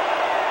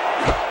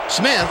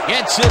 Smith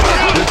gets it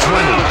at the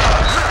 20.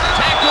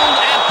 Tackled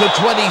at the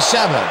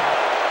 27.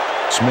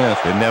 Smith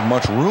didn't have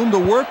much room to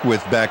work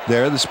with back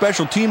there. The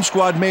special team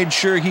squad made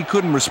sure he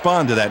couldn't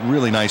respond to that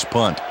really nice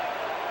punt.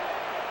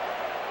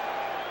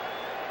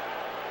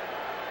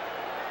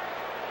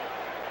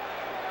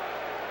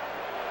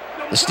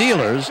 The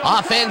Steelers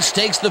offense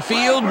takes the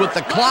field with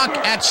the clock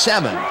at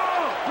 7.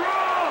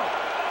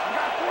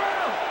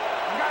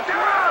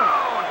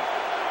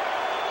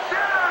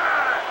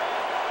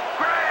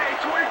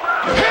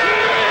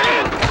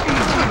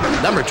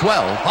 Number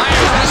 12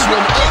 fires this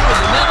one over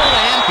the middle,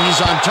 and he's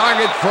on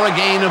target for a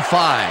gain of 5.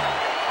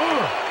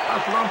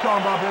 That's what I'm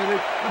talking about, baby.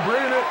 I'm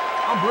bringing it.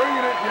 I'm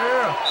bringing it,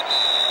 yeah.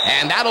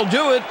 And that'll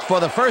do it for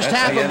the first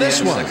half of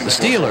this one. The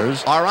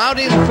Steelers are out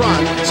in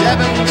front,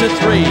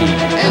 7-3.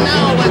 And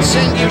now let's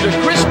send you to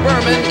Chris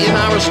Berman in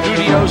our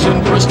studios in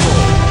Bristol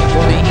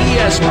for the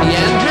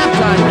ESPN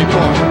halftime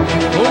report.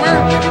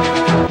 Boomer?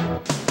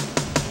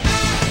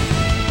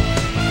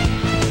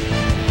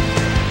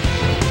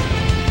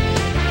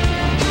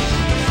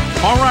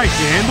 All right,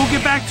 Dan, we'll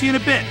get back to you in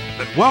a bit.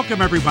 But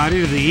welcome,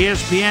 everybody, to the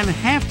ESPN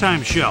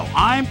Halftime Show.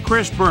 I'm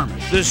Chris Berman.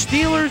 The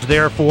Steelers,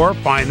 therefore,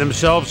 find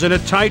themselves in a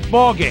tight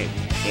ball game.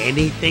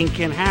 Anything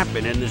can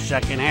happen in the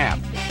second half.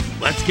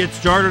 Let's get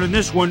started in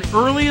this one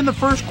early in the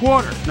first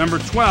quarter. Number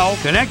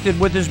 12 connected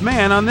with his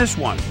man on this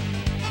one.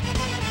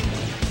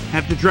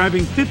 After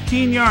driving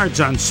 15 yards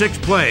on 6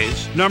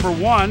 plays, number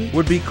 1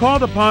 would be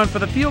called upon for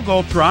the field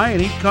goal try,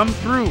 and he'd come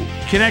through.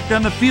 Connect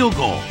on the field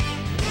goal.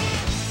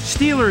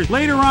 Steelers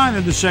later on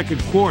in the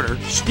second quarter,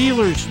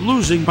 Steelers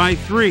losing by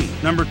 3.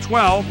 Number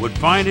 12 would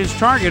find his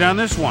target on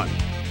this one.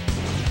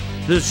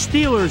 The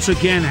Steelers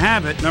again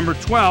have it. Number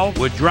 12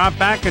 would drop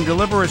back and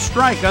deliver a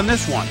strike on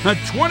this one. A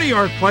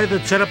 20-yard play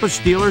that set up a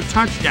Steeler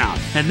touchdown.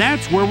 And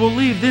that's where we'll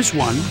leave this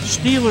one.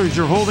 Steelers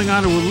are holding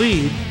on to a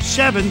lead,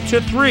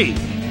 7-3.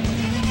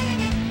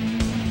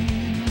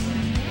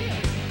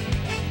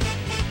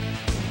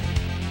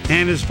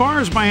 And as far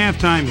as my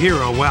halftime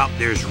hero, well,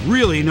 there's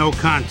really no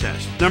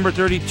contest. Number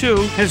 32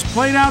 has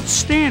played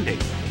outstanding.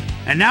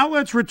 And now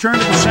let's return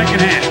to the second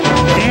half.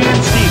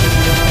 Dan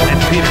Stevens and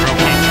Peter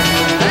O'Kane.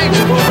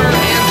 Thanks, Boomer,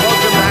 and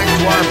welcome back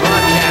to our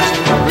broadcast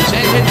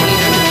presented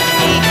in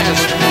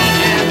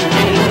ESPN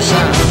Game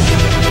Sound.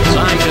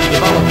 Designed and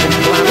developed in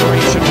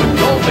collaboration with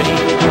Dolby,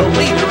 the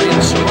leader in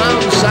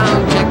surround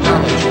sound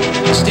technology.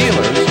 The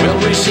Steelers will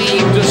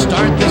receive to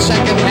start the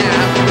second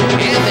half,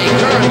 and they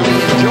currently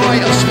enjoy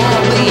a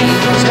small lead,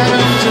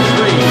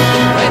 7-3.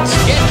 Let's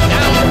get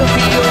down to the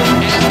field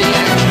and the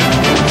action.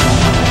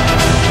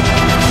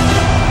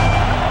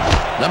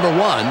 Number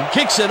 1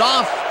 kicks it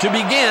off to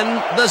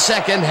begin the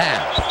second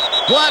half.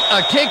 What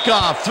a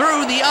kickoff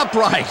through the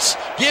uprights.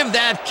 Give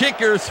that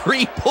kicker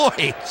 3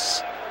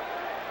 points.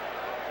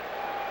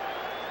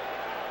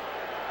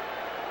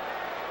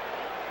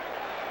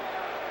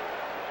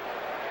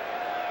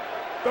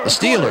 The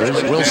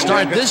Steelers will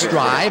start this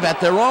drive at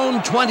their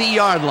own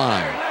 20-yard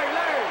line.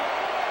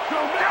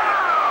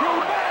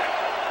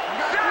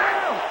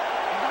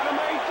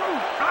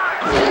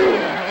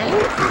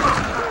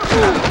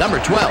 Number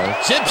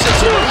 12 zips it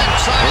to the left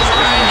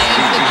sideline,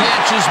 and the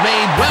catch is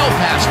made well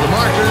past the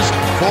markers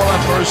for a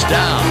first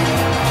down.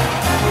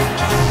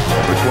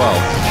 Number 12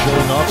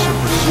 showing off some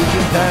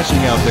precision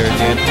passing out there,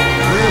 Dan.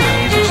 Clearly,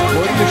 he's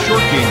exploiting the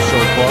short game so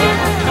far.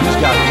 He's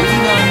got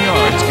 89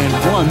 yards and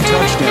 1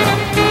 touchdown.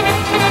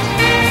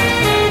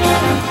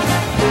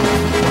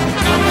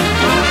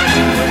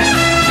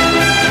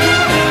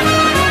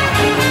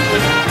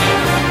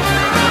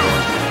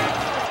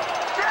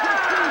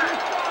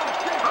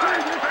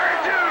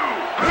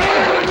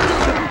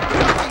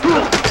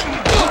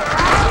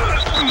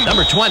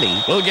 Number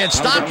 20 will get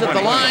stopped at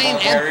the line,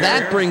 and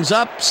that brings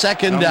up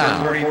second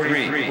down.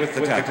 With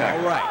the tackle.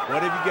 All right,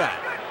 what have you got?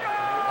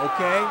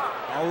 Okay,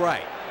 all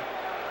right.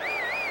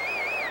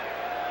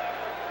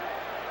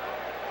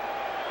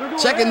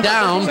 Second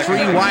down, 3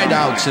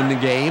 wideouts in the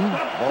game. Ball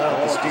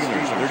at the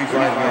Steelers,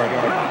 35-yard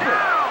line.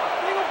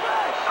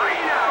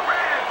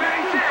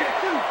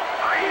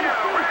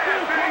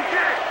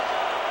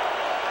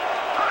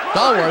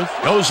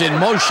 Dalworth goes in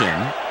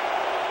motion.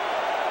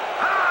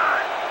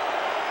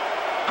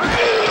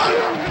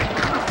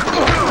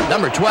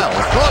 Number 12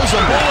 throws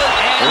a bullet,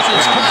 and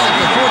it's caught at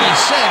the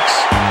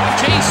 46.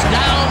 Chased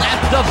down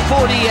at the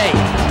 48.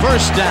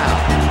 First down.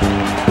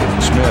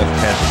 Smith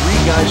had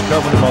 3 guys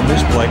covering him on this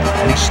play,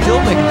 and he's still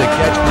making the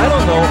catch. I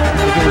don't know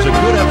if it was a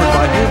good effort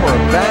by him or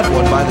a bad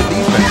one by the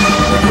defense.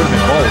 It could have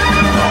been both.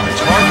 Oh,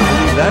 it's hard to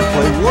believe that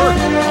play worked.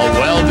 A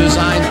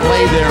well-designed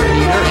play there,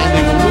 Peter, and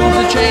they will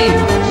move the chain.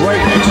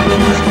 Great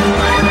execution.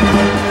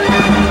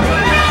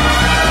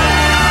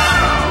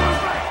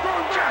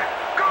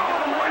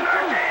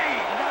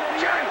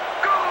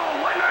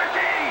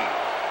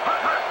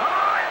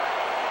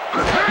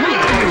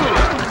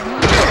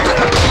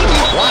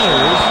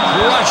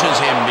 Crushes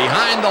him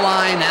behind the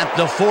line at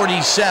the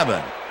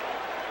 47.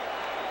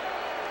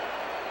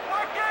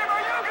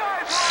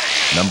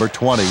 Number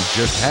 20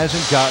 just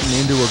hasn't gotten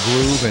into a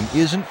groove and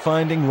isn't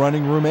finding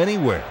running room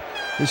anywhere.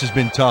 This has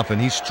been tough,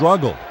 and he's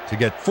struggled to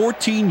get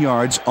 14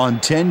 yards on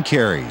 10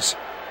 carries.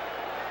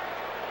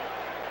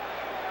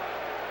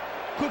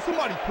 Could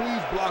somebody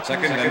please block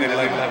Second and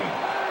 11.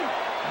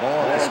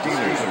 Ball at the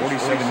Steelers,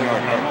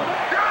 47-yard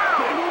line.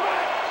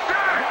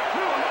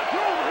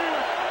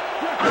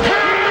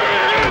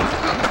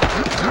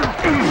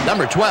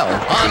 Number 12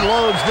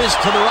 unloads this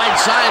to the right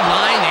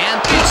sideline,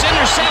 and it's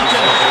intercepted.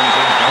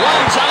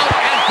 Runs out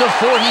at the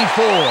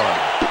 44.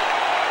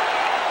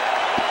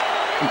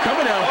 I'm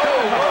coming out.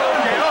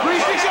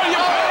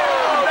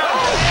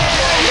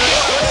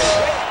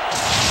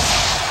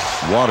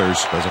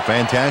 Waters does a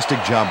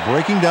fantastic job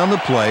breaking down the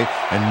play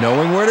and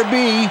knowing where to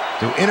be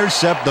to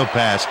intercept the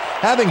pass.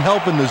 Having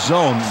help in the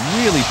zone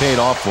really paid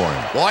off for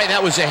him. Boy,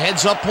 that was a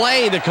heads-up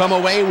play to come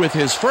away with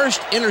his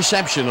first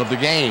interception of the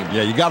game.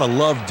 Yeah, you got to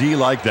love D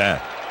like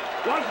that.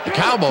 The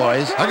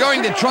Cowboys are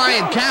going to try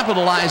and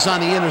capitalize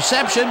on the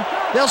interception.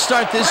 They'll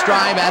start this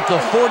drive at the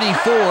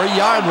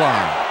 44-yard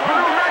line.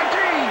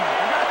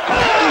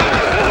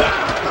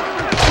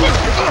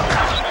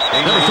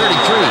 Number 33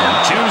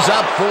 chews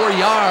up 4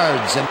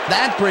 yards, and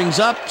that brings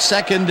up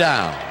second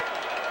down.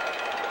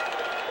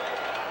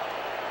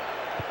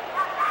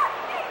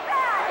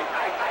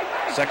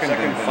 Second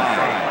and 5.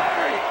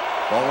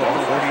 Ball at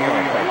the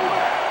 40-yard line.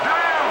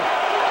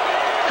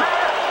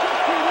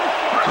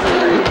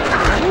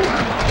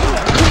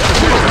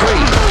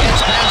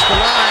 Gets past the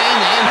line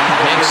and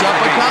picks up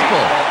a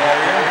couple.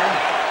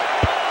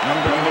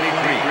 Number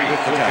 23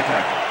 with the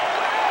tackle.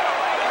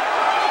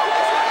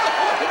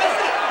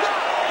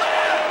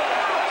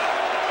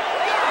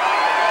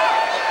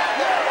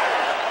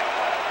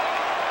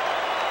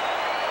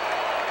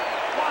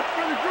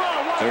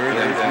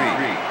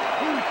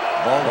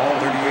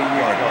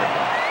 38-yard line.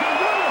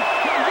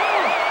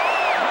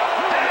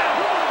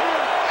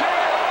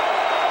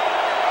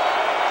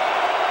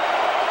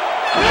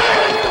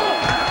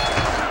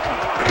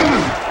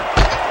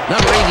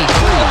 Number 83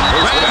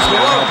 grabs the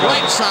rope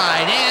right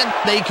side, and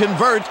they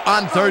convert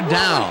on third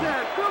down.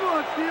 Come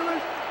on,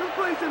 Steelers. Let's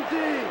play some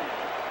team.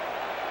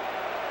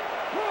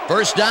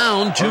 First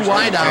down, two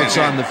wideouts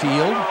on the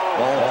field.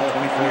 Ball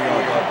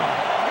 24-yard line.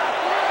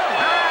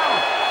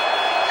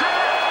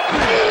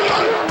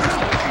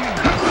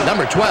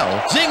 Number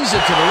 12 zings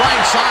it to the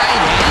right side,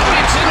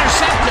 and it's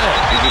intercepted.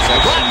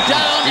 Brought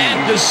down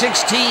at the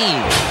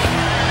 16.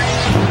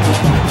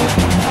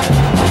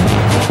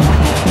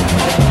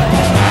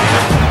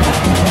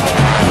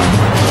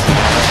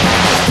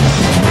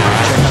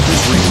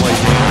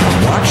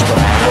 Watch the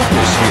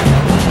focus here.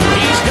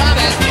 He's got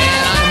it,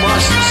 and I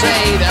must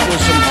say that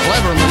was some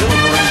clever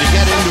maneuvering to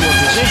get into a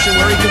position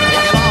where he could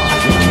pick it off.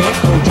 You can't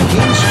coach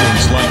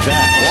instincts like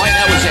that. Boy,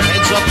 that was a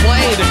heads-up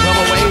play to come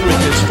away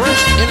with his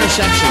first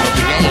interception of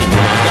the game.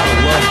 Gotta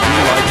love to be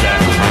like that.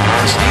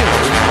 The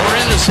Steelers were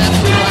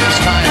intercepted last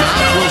time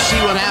out. We'll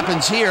see what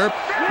happens here.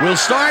 We'll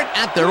start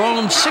at their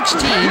own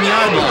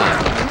 16-yard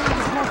line.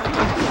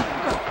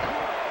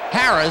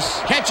 Harris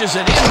catches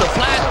it in the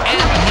flat, and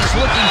he's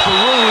looking for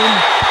room.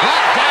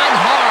 Brought down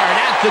hard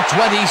at the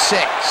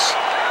 26.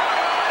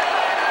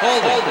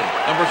 Holding.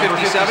 Number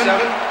 57,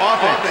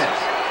 offense.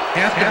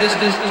 Half the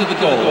distance to the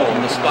goal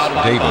from the spot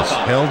of the Davis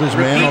held his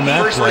man on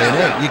that play, and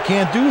hey, you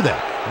can't do that.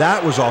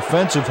 That was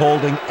offensive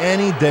holding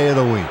any day of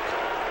the week.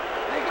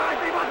 Hey, guys,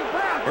 they about to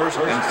pass.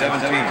 First and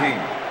 17.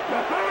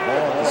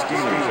 Ball at the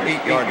Steelers'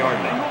 8-yard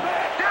line.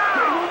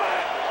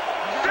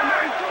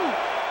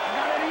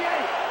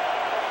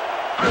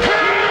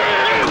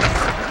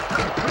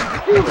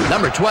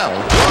 Number 12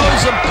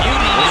 throws a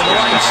beauty to the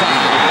right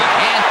side,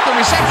 and the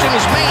reception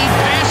is made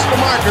past the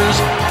markers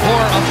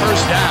for a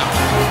first down.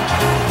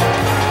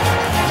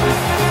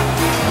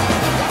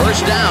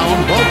 First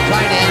down, both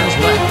tight ends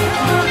left.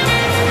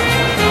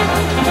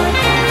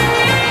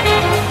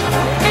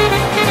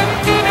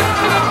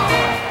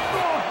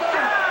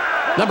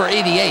 Number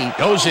 88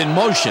 goes in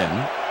motion.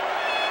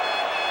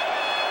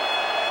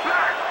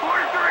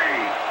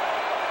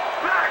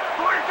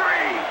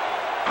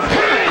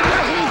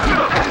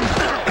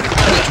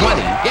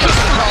 Gets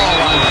the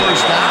call on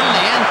first down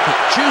and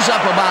chews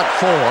up about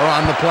 4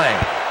 on the play.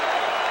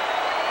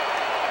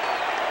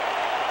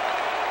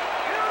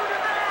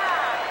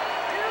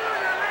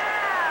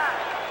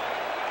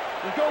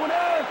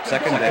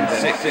 Second and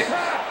 6.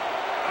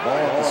 Ball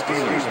at the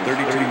Steelers'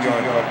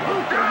 32-yard line.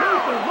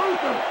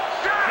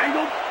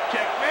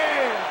 Check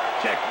man.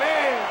 Check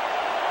man.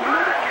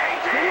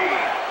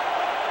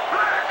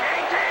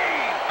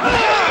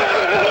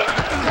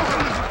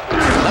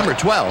 Number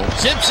 12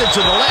 zips it to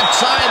the left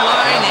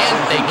sideline,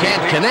 and they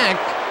can't connect.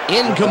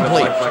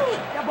 Incomplete.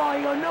 That ball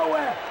ain't going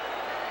nowhere.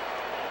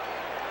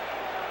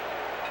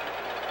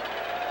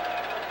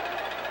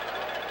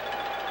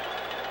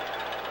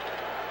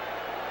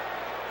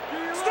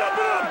 Step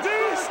up,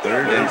 dude.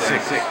 Third and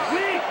 6.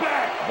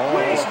 Ball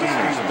at the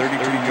Steelers'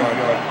 32-yard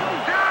line.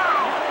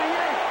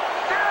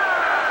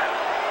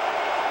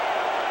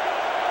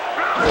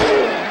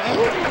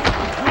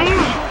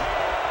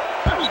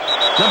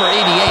 Number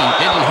 88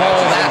 didn't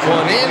haul that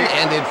one in,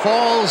 and it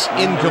falls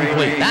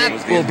incomplete.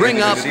 That will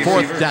bring up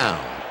fourth down.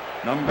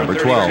 Number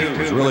 12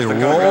 was really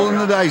rolling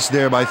the dice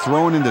there by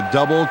throwing into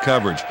double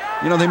coverage.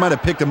 You know, they might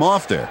have picked him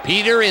off there.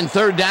 Peter, in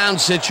third down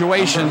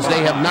situations,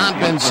 they have not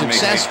been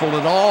successful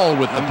at all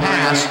with the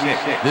pass.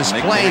 This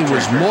play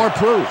was more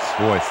proof.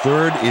 Boy,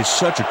 third is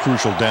such a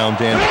crucial down,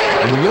 Dan.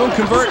 And when you don't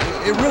convert,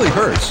 it really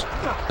hurts.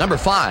 Number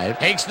 5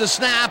 takes the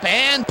snap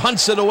and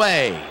punts it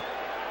away.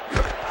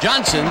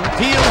 Johnson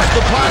fields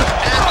the punt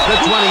at the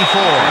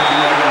 24.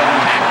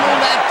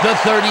 Tackled at the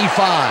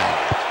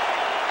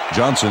 35.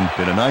 Johnson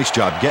did a nice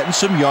job getting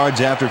some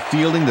yards after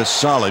fielding the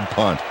solid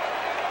punt.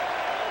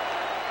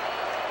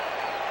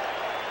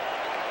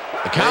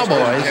 The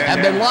Cowboys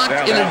have been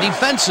locked in a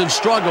defensive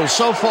struggle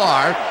so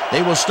far.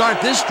 They will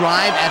start this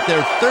drive at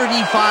their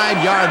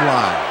 35-yard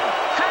line.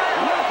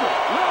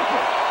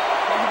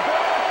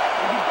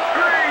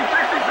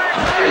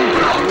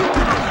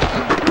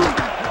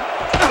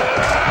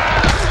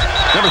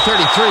 Number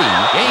 33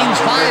 gains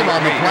 5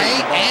 on the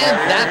play, and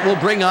that will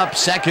bring up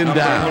second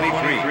down.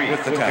 23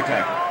 with the tackle.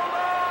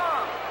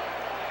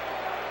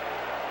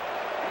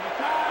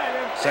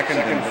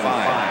 Second and 5.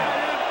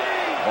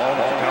 Ball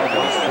at the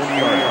Cowboys'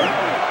 40-yard line.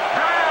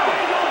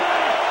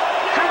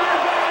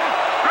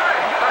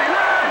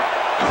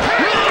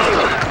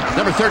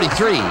 Number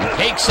 33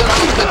 takes it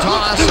off the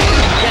toss and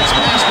gets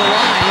past the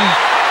line.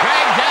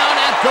 Dragged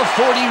down at the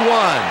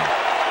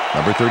 41.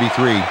 Number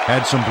 33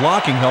 had some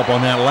blocking help on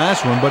that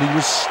last one, but he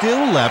was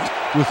still left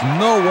with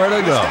nowhere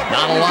to go.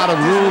 Not a lot of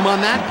room on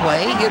that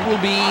play. It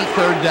will be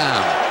third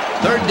down.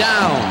 Third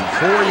down,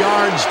 4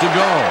 yards to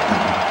go.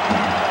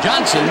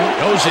 Johnson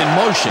goes in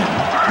motion.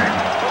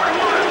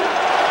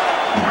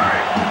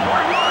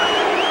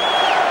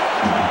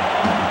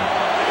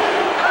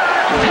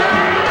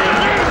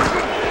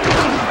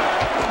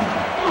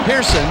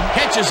 Pearson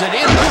catches it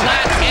in the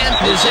flat and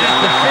is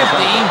at the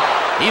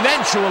 50.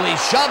 Eventually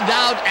shoved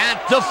out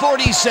at the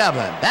 47.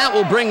 That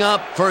will bring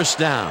up first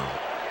down.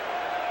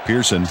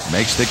 Pearson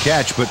makes the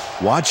catch, but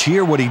watch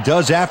here what he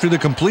does after the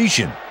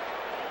completion.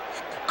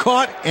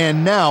 Caught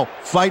and now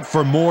fight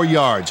for more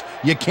yards.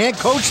 You can't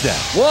coach that.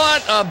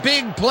 What a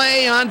big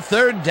play on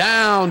third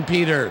down,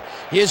 Peter.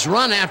 His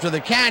run after the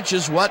catch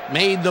is what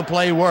made the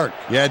play work.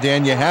 Yeah,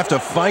 Dan, you have to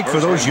fight for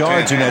those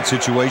yards in that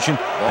situation,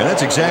 and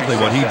that's exactly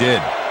what he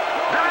did.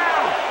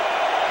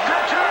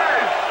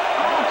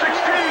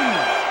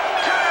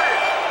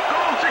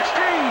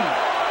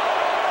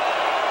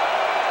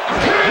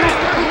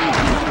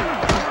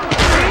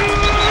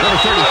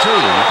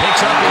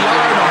 Picks up a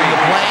yard on the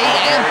play,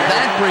 and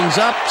that brings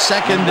up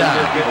second down.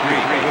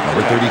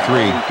 Number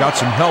 33 got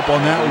some help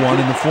on that one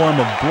in the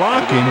form of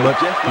blocking, but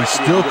he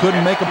still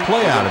couldn't make a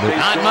play out of it.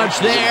 Not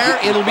much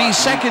there. It'll be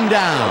second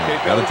down.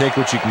 Got to take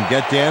what you can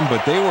get, Dan,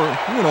 but they were,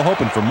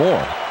 hoping for more.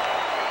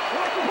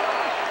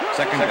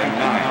 Second and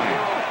 9.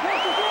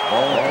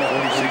 Ball at the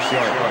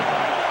 46-yard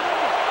line.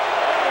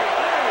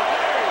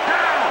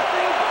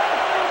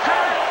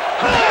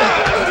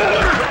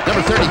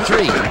 Number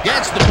 33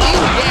 gets the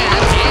lead again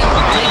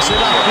and takes it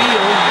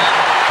upfield.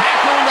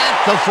 Tackled at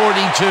the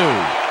 42.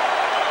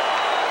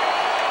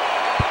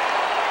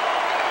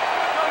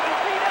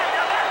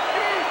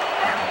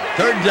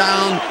 Third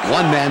down,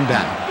 one man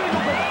back.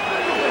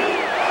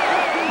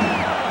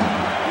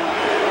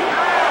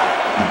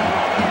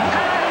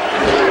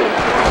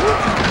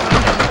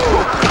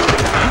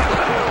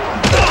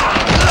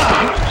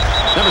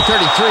 Number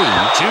 33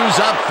 chews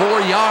up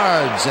 4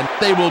 yards, and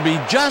they will be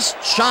just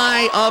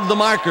shy of the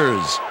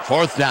markers.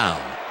 Fourth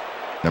down.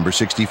 Number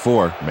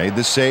 64 made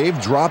the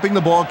save, dropping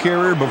the ball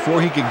carrier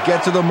before he could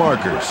get to the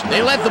markers.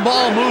 They let the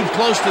ball move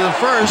close to the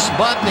first,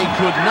 but they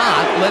could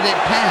not let it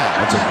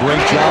pass. That's a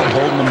great job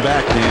holding them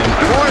back, Dan.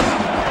 Fourth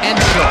and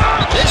short.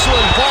 This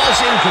one falls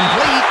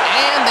incomplete,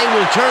 and they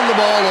will turn the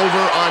ball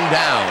over on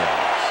downs.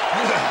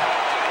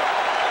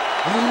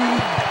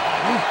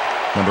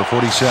 Number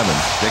 47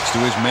 sticks to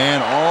his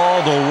man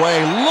all the way.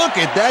 Look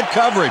at that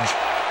coverage.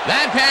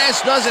 That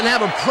pass doesn't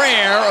have a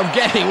prayer of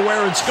getting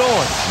where it's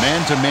going.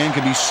 Man-to-man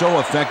can be so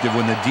effective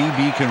when the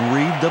DB can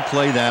read the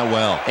play that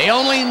well. They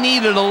only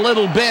needed a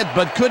little bit,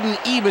 but couldn't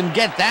even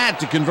get that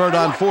to convert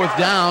on fourth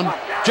down.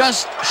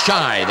 Just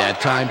shy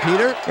that time,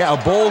 Peter. Yeah,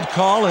 a bold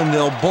call, and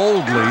they'll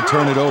boldly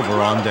turn it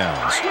over on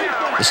downs.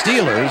 The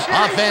Steelers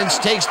offense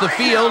takes the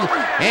field,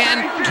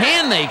 and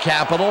can they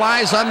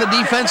capitalize on the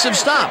defensive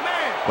stop?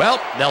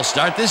 Well, they'll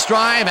start this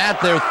drive at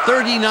their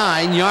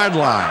 39-yard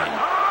line.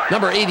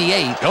 Number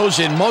 88 goes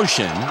in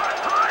motion.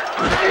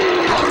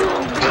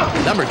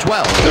 Number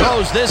 12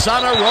 throws this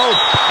on a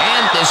rope,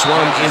 and this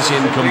one is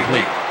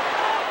incomplete.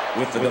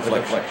 With the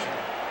deflection.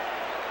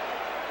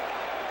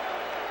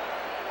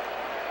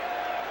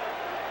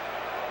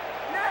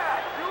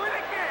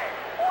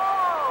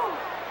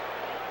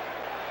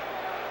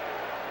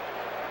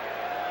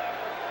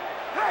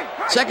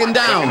 Second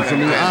down from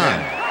the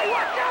eye.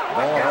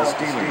 Ball at the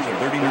Steelers,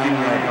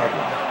 39-yard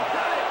line.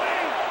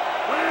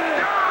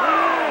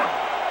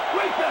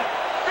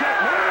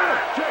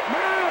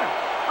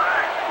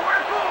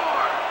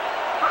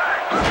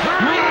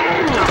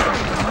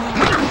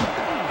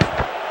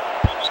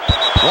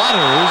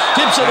 Waters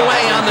tips it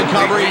away on the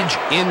coverage,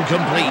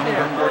 incomplete.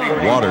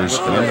 Waters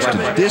managed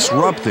to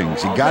disrupt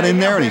things. He got in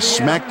there and he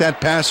smacked that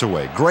pass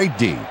away. Great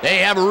D. They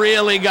have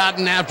really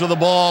gotten after the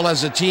ball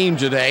as a team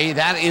today.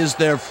 That is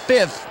their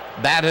 5th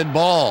batted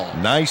ball.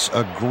 Nice,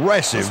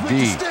 aggressive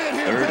D.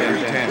 Third and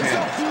 10.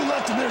 Ball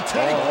at the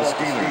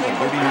Steelers,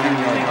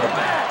 39-yard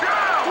line.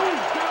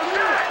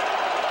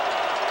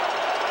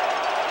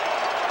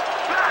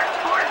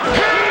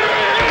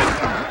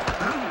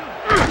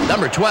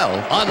 Number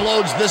 12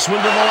 unloads this one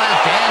to the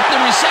left, and the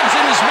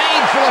reception is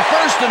made for a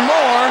first and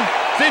more.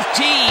 15,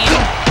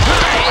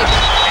 high,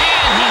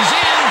 and he's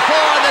in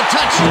for the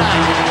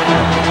touchdown.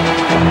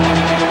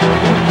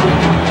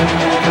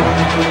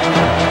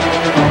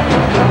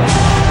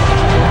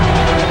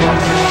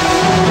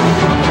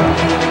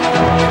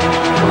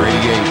 Number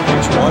 88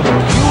 makes one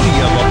beauty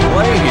of a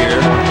play here.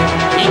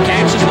 He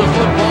catches the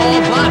football,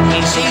 but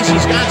he sees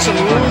he's got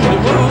some room to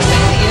move,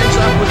 and he ends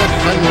up with a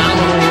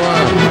phenomenal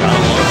run. I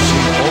love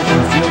seeing open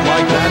field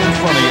like that in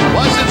front of you.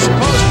 Wasn't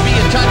supposed to be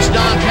a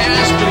touchdown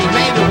pass, but he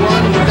made a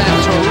run with that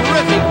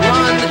terrific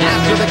run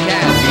after the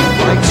catch. He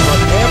fights for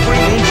every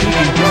inch he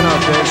can get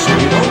out there, so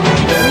you don't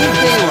leave any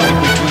daylight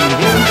between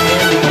him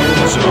and the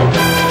end zone.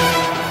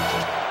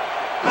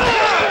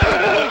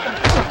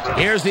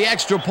 Here's the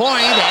extra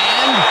point,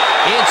 and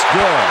it's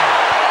good.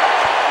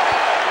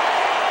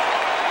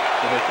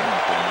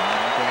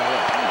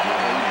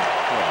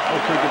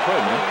 Pretty good play,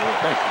 man.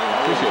 Thanks.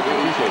 Appreciate it,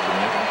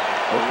 man.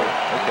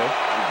 Okay.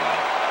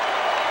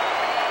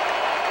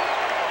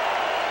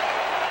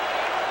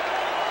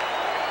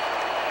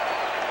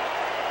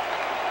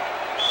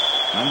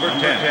 Number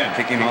 10,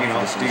 kicking off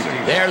the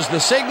Steelers. There's the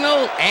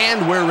signal,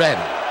 and we're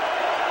ready.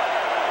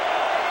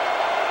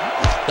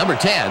 Number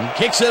 10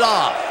 kicks it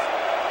off.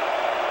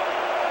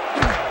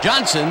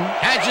 Johnson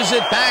catches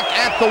it back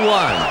at the 1.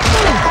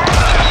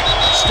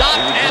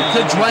 Stopped at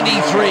the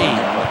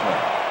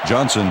 23.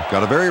 Johnson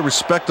got a very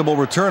respectable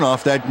return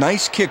off that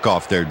nice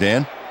kickoff there,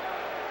 Dan.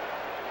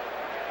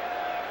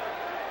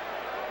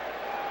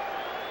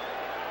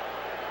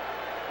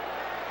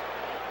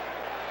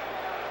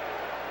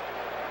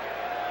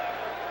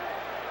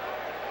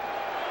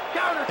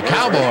 The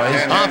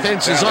Cowboys'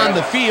 offense is on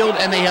the field,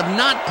 and they have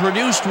not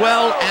produced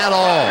well at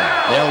all.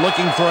 They're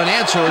looking for an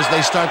answer as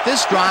they start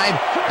this drive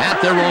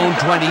at their own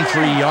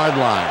 23-yard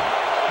line.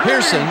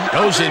 Pearson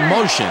goes in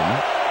motion.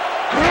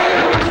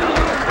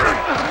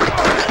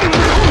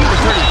 Number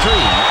 33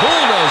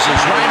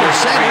 bulldozes right to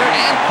center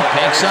and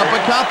picks up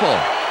a couple.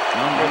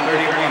 Number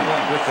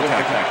 31 with the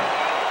tackle.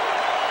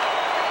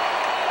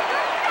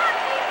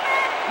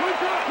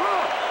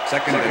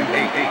 Second and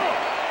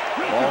 8.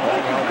 Ball on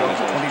the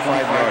Cowboys,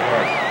 25-yard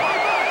line.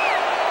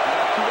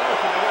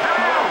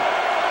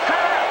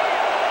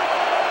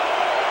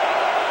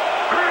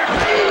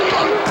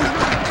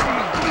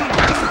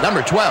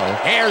 Number 12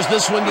 airs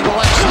this one to the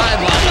left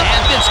sideline,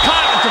 and it's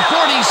caught at the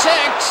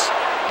 46,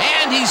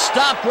 and he's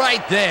stopped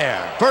right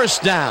there.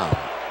 First down.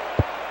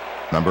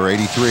 Number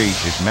 83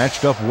 is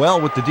matched up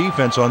well with the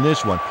defense on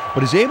this one,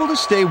 but is able to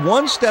stay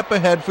one step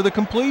ahead for the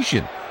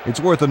completion. It's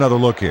worth another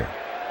look here.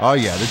 Oh,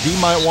 yeah, the D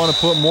might want to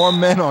put more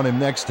men on him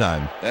next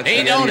time.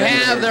 They don't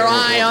have their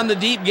eye on the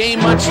deep game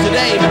much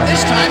today, but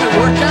this time it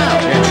worked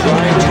out. And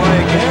try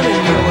again,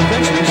 and you'll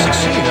eventually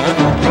succeed, huh?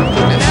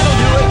 And that'll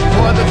do it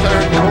for the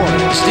third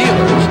quarter.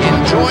 Steelers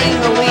enjoying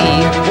the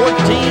lead,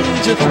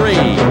 14-3.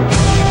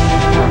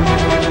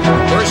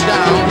 First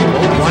down,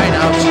 both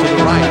wideouts to the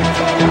right.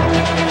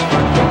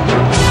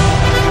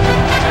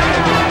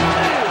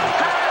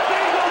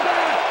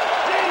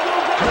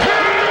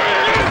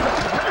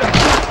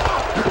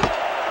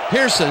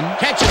 Pearson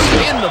catches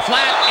it in the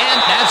flat,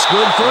 and that's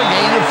good for a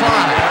gain of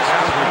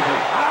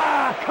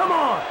 5. Come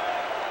on.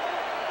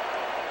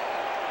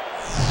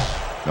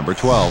 Number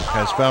 12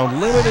 has found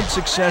limited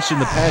success in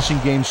the passing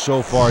game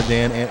so far,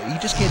 Dan, and he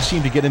just can't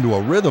seem to get into a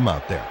rhythm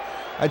out there.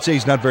 I'd say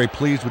he's not very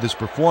pleased with his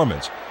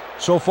performance.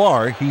 So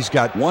far, he's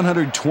got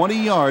 120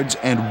 yards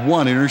and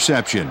 1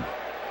 interception.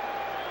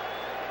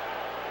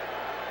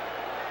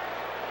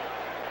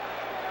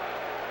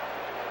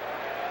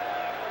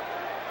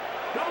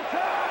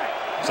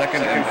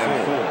 Second and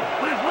 4.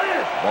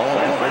 Ball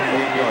on the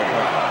 38-yard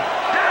line.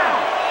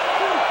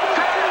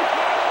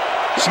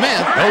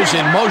 Smith goes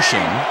in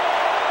motion.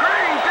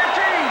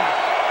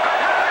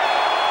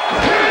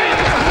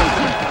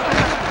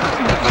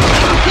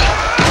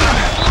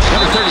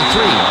 Number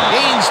 33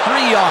 gains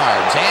 3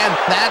 yards, and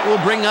that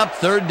will bring up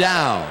third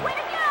down.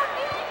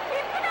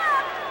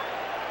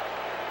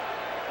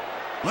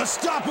 Let's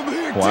stop him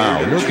here.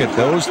 Wow, look at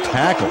those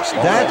tackles.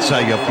 That's how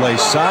you play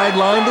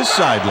sideline to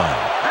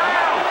sideline.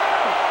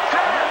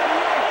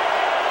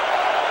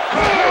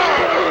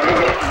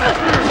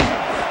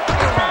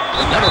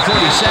 Number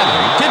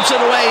 47 tips it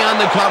away on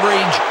the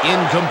coverage.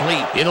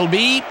 Incomplete. It'll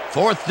be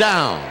fourth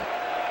down.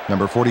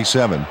 Number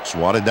 47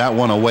 swatted that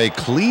one away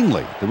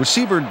cleanly. The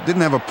receiver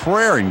didn't have a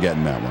prayer in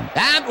getting that one.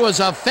 That was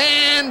a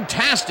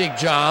fantastic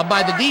job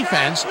by the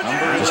defense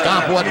to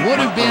stop what would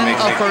have been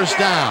a first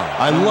down.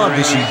 I love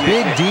to see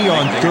Big D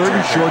on third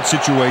and short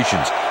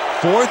situations.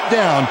 Fourth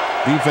down,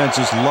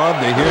 defenses love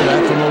to hear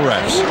that from the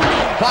refs.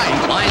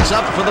 White lines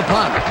up for the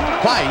punt.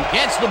 White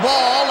gets the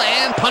ball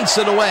and punts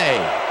it away.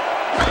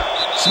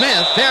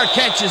 Smith fair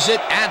catches it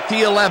at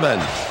the 11.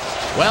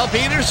 Well,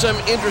 Peter, some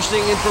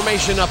interesting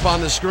information up on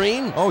the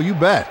screen. Oh, you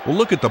bet. Well,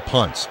 look at the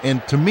punts.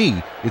 And to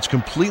me, it's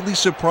completely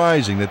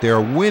surprising that they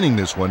are winning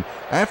this one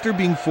after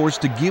being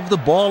forced to give the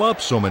ball up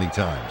so many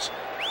times.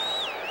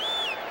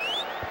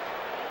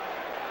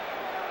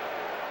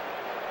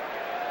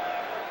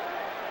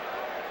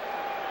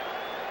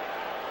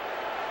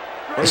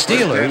 The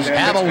Steelers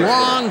have a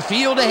long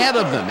field ahead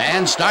of them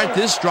and start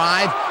this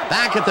drive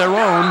back at their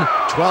own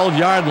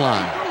 12-yard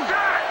line.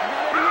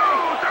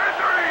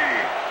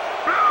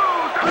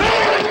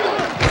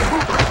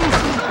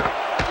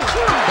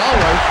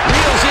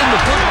 Reels in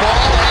the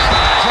football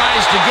and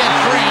tries to get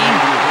free.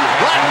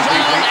 Runs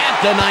on at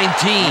the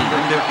 19.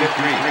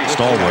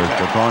 Stallworth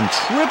took on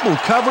triple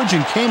coverage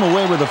and came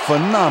away with a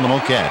phenomenal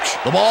catch.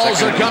 The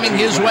balls are coming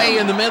his way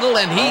in the middle,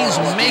 and he's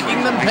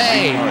making them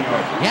pay.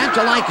 You have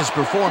to like his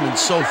performance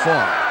so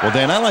far. Well,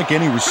 Dan, I like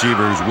any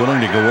receiver who's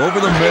willing to go over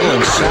the middle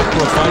and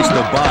sacrifice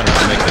the body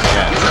to make the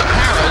catch.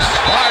 Harris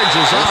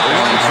barges up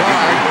one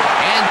guard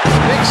and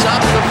picks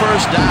up the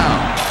first down.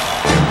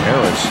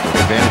 Harris took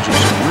advantage of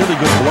some really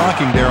good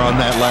blocking there on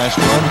that last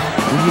run.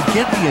 When you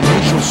get the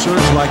initial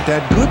surge like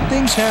that, good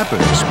things happen,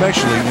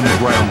 especially in the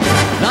ground game.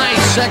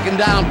 Nice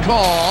second down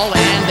call,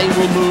 and they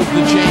will move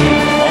the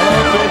chain. On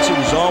offense, it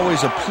was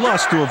always a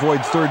plus to avoid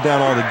third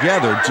down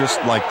altogether,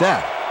 just like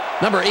that.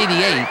 Number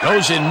 88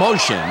 goes in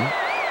motion.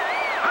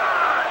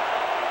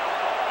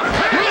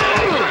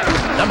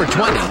 Number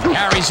 20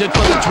 carries it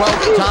for the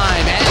 12th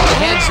time and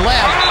heads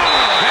left.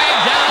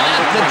 Dragged down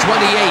at the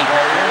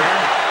 28.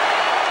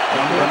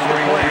 Number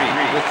 43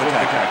 with the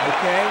tackle.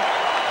 Okay,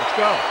 let's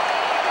go.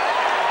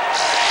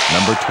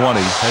 Number 20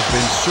 has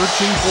been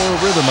searching for a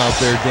rhythm out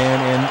there, Dan,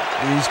 and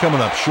he's coming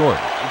up short.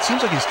 It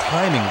seems like his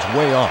timing is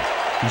way off.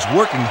 He's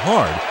working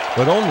hard,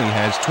 but only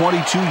has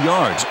 22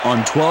 yards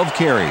on 12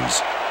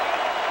 carries.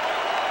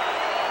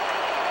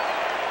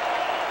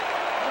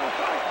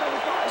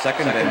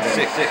 Second and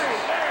 6.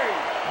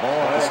 Ball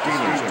at the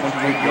Steelers'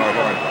 28-yard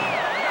line.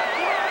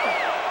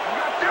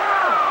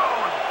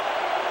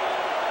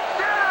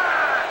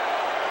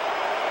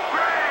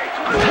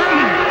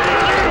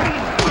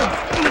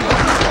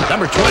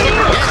 Number 20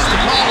 gets the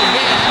call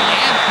again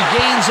and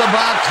gains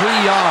about 3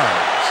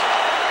 yards.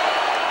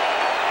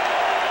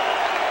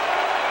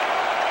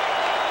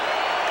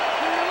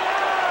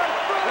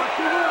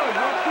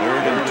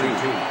 Third and 2.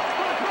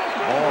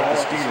 Ball at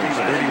the Steelers'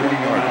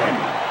 31-yard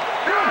line.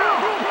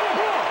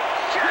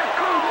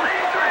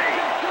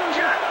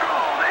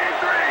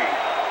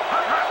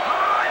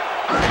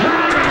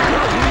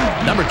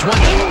 Number 20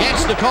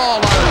 gets the call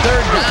on a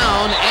third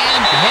down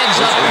and heads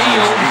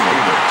upfield.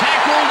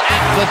 Tackled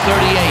at the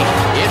 38.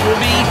 It will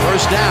be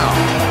first down.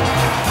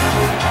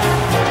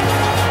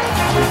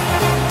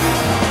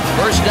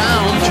 First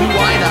down, 2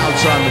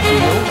 wideouts on the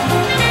field.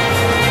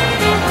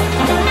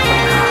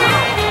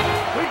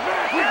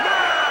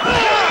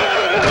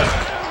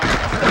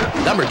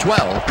 Number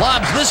 12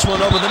 lobs this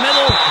one over the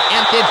middle,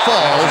 and it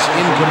falls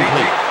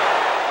incomplete.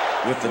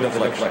 With the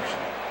deflection.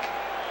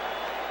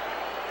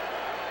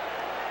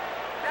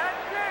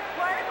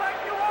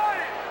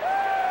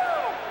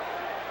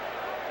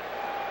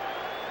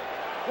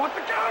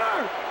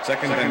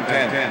 Second and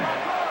 10.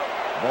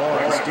 Ball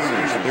at the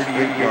Steelers'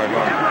 38-yard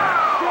line.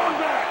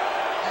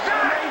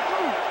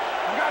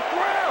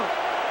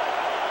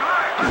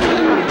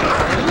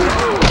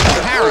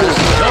 Harris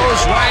goes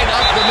right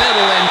up the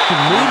middle and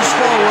moves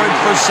forward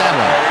for 7.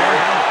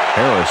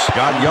 Harris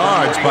got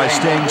yards by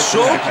staying so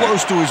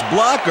close to his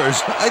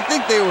blockers. I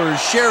think they were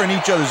sharing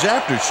each other's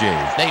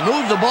aftershave. They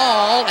move the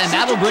ball, and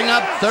that'll bring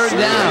up third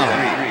down.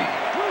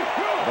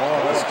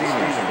 Ball at the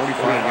Steelers'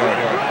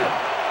 45-yard line.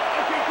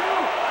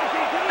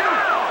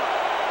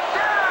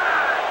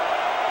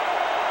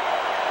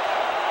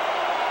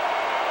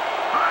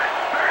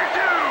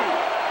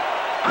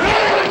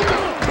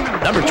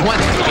 Number 20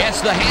 gets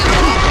the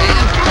handoff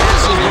and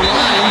passes the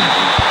line.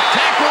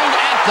 Tackled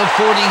at the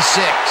 46.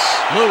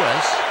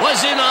 Lewis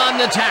was in on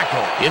the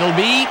tackle. It'll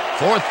be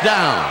fourth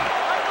down.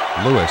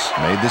 Lewis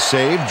made the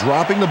save,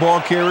 dropping the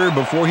ball carrier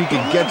before he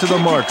could get to the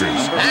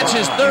markers. That's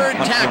his third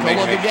tackle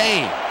of the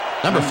game.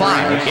 Number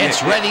 5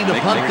 gets ready to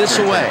punt this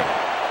away.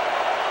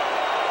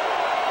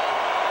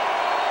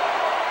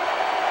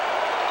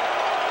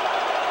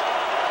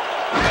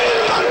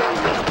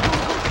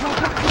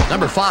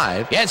 Number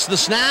 5 gets the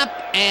snap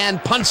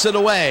and punts it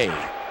away.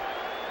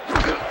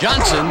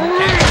 Johnson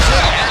catches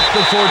it at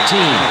the 14.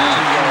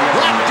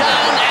 Brought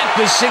down at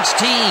the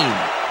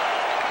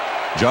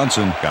 16.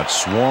 Johnson got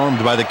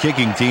swarmed by the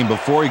kicking team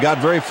before he got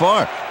very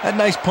far. That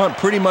nice punt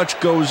pretty much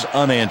goes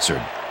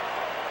unanswered.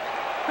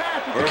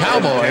 The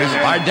Cowboys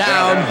are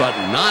down but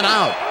not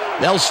out.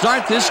 They'll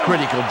start this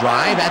critical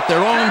drive at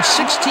their own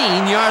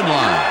 16-yard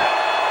line.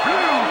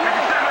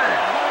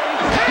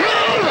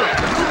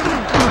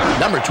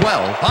 Number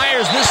 12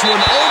 fires this one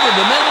over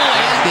the middle,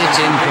 and it's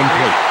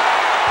incomplete.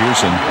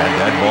 Pearson had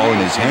that ball in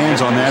his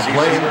hands on that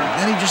play,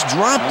 and he just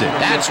dropped it.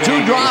 That's 2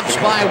 drops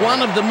by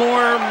one of the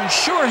more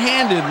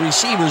sure-handed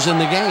receivers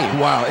in the game.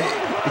 Wow,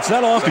 it's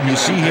not often you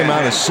see him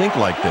out of sync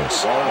like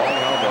this.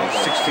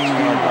 16-yard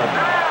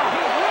line.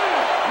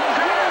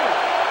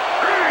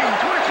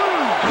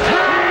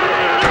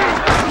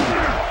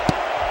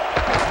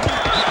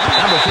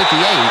 Number 58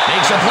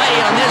 makes a play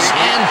on this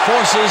and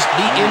forces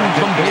the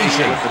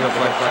incompletion.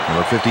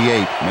 Number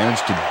 58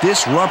 managed to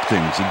disrupt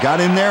things. He got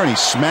in there and he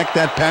smacked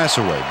that pass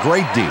away.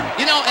 Great D.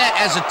 You know,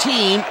 as a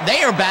team,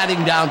 they are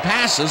batting down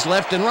passes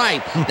left and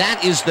right.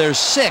 That is their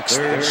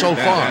 6th so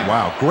far.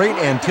 Wow, great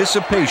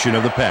anticipation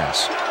of the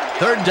pass.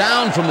 Third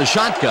down from the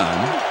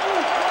shotgun.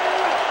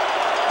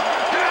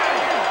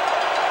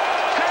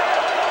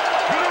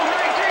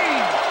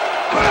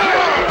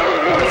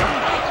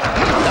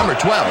 Number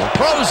 12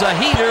 throws a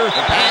heater,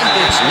 and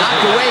it's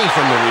knocked away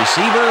from the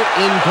receiver,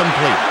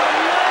 incomplete.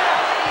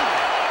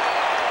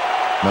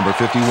 Number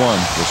 51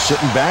 was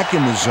sitting back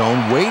in the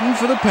zone, waiting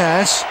for the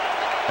pass,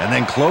 and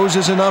then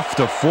closes enough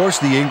to force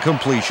the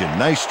incompletion.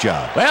 Nice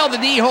job. Well, the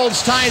D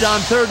holds tight on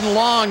 3rd and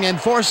long and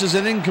forces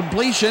an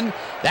incompletion.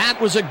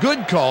 That was a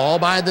good call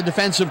by the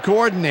defensive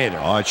coordinator.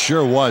 Oh, it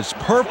sure was.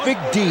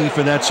 Perfect D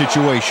for that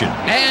situation.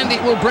 And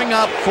it will bring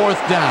up 4th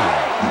down.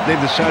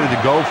 They've decided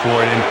to go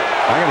for it, and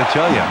I got to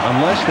tell you,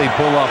 unless they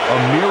pull off a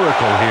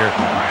miracle here,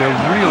 they're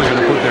really going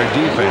to put their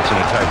defense in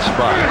a tight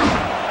spot.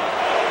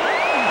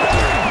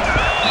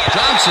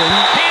 Johnson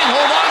can't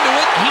hold on to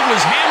it. He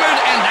was hammered,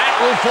 and that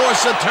will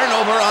force a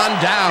turnover on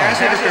down.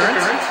 Pass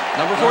interference,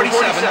 number 47,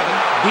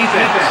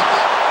 defense.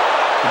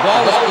 The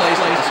ball was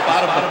placed at the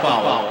spot of the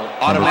foul.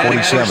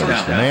 Automatic first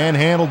down.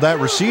 Manhandled that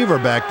receiver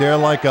back there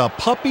like a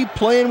puppy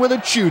playing with a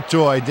chew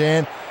toy,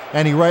 Dan,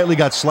 and he rightly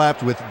got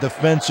slapped with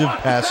defensive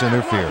pass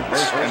interference.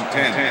 First and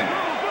 10.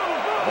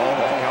 Ball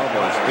at the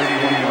Cowboys'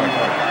 31-yard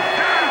line.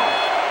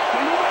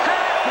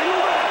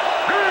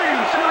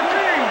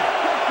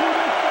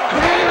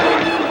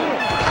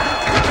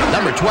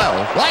 12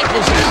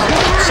 rifles it out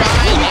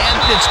outside, and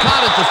it's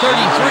caught at the 33.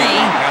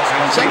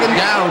 Second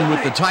down with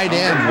the tight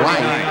end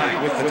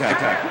right. With the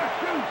tackle.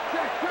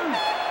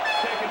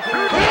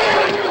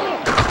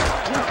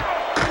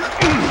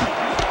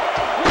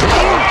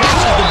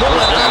 Catches the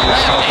bullet out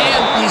left,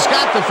 and he's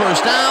got the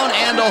first down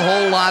and a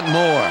whole lot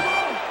more.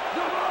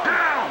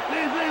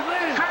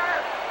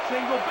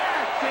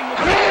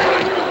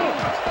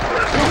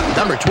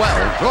 Number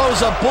 12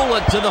 throws a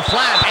bullet to the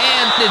flat,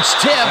 and it's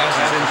tipped.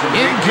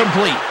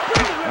 Incomplete.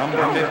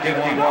 Number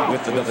 51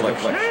 with the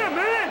deflection.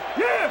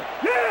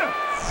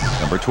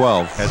 Number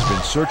 12 has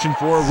been searching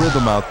for a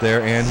rhythm out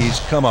there, and he's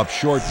come up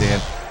short,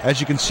 Dan.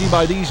 As you can see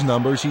by these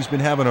numbers, he's been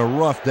having a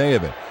rough day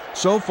of it.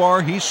 So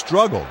far, he's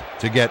struggled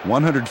to get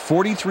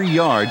 143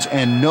 yards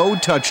and no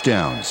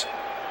touchdowns.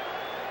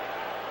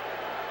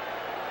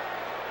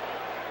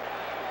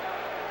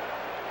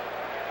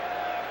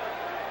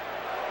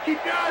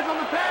 Keep your eyes on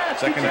the pass.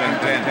 Second and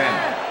 10.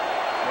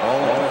 All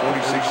at the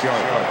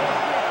 46-yard line.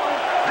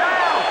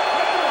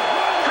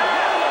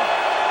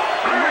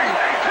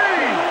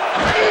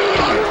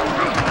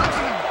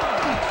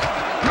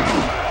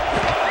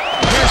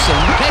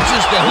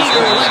 Catches the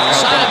heater left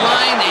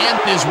sideline and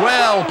is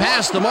well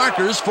past the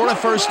markers for a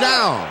first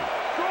down.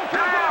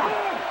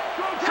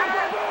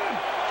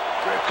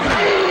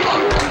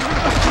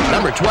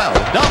 Number 12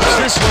 dumps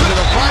this one to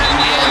the front,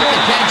 and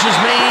the catch is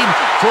made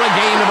for a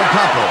gain of a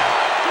couple.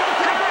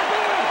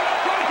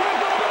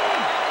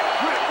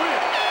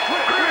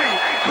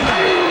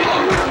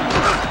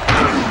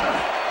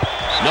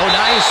 No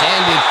dice,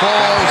 and it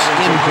falls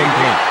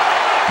incomplete.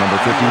 Number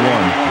 51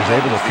 was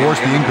able to force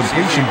the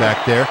incompletion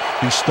back there.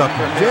 He stuck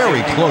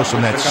very close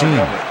on that seam.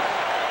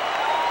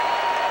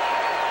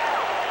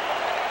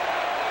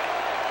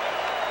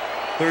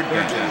 Third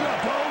down.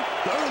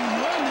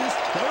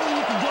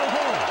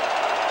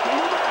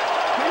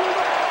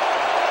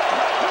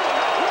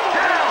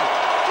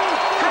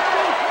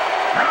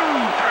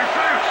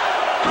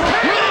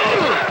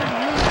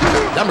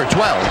 Number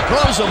 12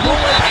 throws a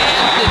bullet,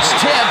 and it's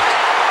tipped.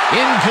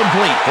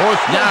 Incomplete.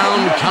 Fourth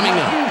down coming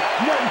up.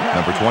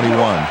 Number 21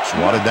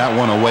 swatted that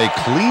one away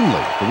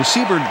cleanly. The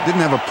receiver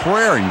didn't have a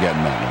prayer in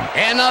getting that one.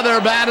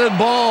 Another batted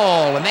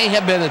ball, and they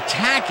have been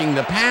attacking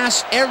the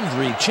pass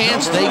every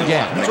chance they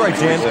get. That's right,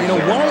 Dan. You know,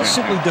 why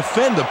simply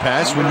defend the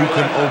pass when you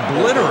can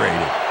obliterate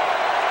it?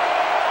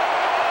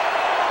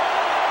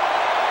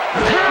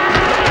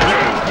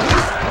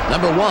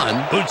 Number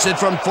 1 boots it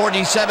from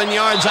 47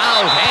 yards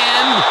out,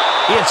 and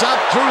it's up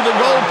through the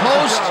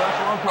goalpost.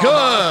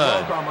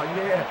 Good.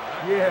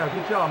 Yeah,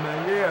 good job,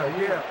 man.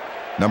 Yeah.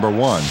 Number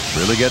 1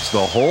 really gets the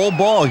whole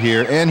ball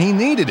here, and he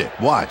needed it.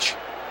 Watch.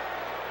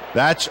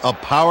 That's a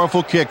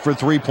powerful kick for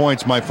 3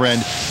 points, my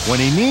friend. When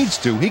he needs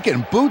to, he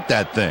can boot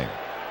that thing.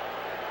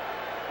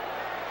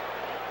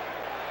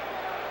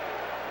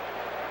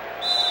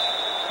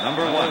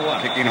 Number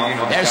 1 kicking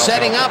off. They're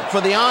setting up for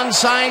the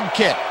onside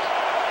kick.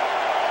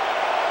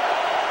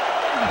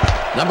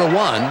 Number 1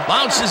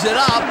 bounces it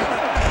up.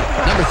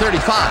 Number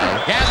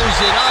 35 gathers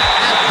it up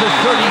at the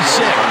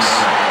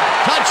 36.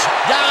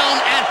 Touchdown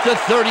at the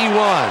 31.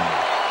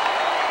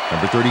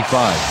 Number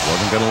 35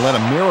 wasn't going to let a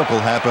miracle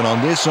happen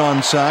on this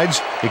onside.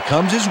 It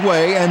comes his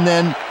way and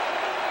then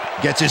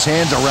gets his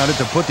hands around it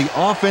to put the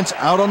offense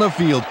out on the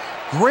field.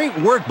 Great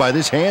work by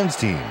this hands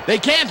team. They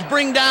can't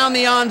bring down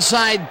the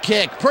onside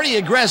kick. Pretty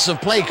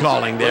aggressive play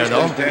calling there,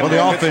 though. Well,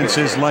 the offense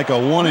is like a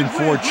 1 in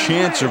 4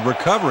 chance of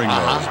recovering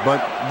those,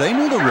 but they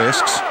knew the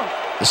risks.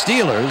 The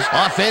Steelers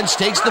offense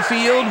takes the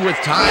field with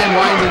time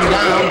winding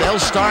down. They'll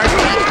start at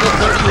the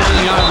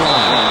 31-yard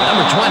line.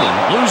 Number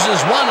 20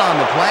 loses one on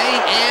the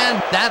play,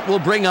 and that will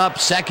bring up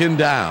second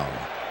down.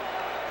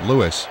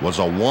 Lewis was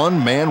a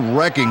one-man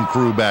wrecking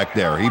crew back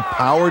there. He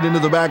powered into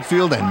the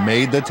backfield and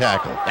made the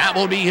tackle. That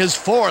will be his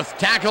 4th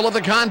tackle of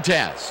the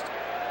contest.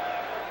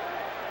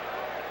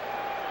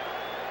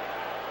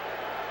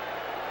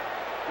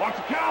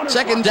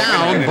 Second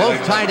down,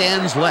 both tight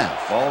ends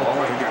left. Ball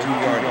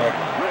 32-yard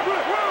line.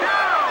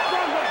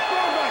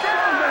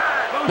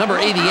 Number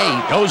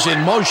 88 goes in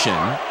motion.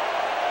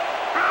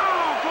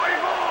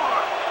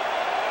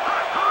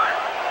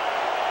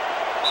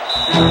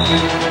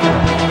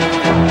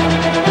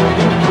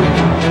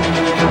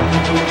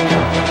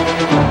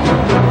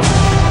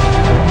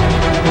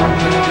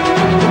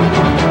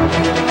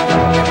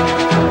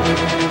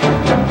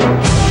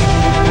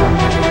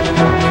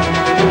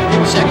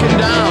 Second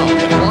down.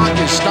 The clock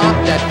is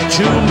stopped at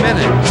 2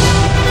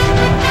 minutes.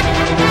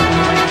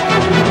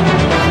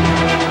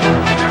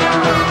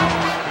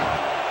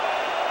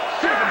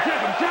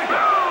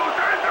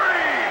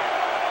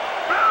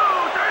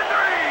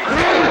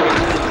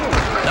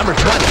 Number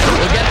 20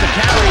 will get the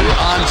carry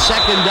on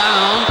second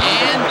down,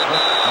 and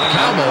the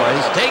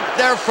Cowboys take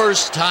their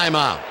first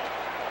timeout.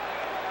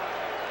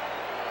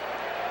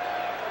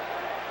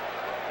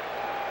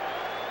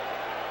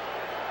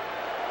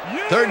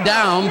 Third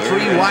down, 3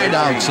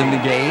 wideouts in the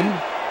game.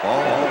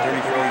 Ball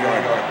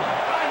 34-yard line.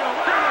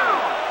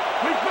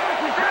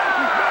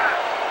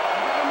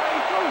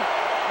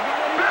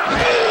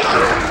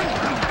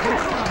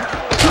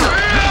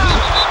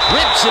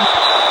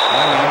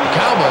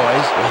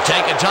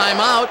 They'll take a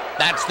timeout.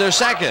 That's their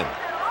second.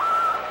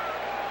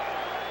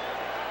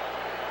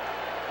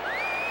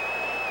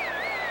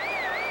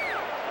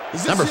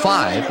 Number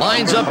 5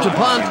 lines up to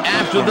punt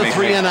after the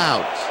 3 and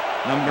out.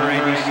 Number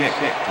 86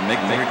 to make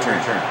the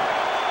return.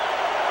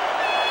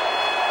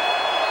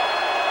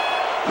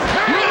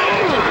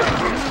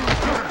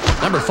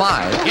 Number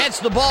 5 gets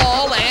the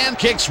ball and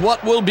kicks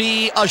what will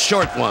be a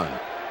short one.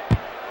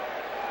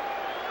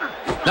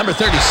 Number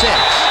 36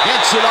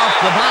 gets it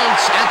off the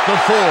bounce at the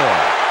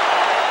 4.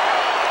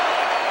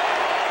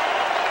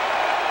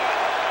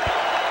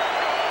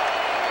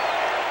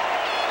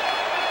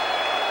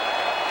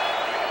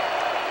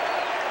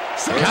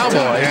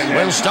 Cowboys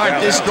will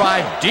start this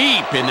drive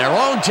deep in their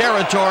own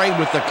territory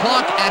with the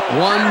clock at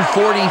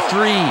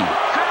 1:43.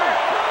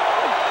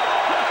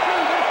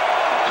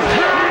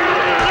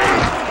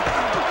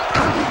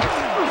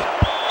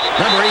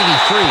 Number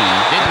 83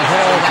 didn't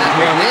haul that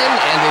one in,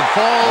 and it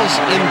falls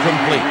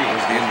incomplete.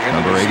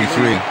 Number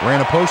 83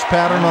 ran a post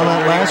pattern on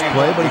that last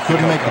play, but he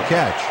couldn't make the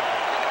catch.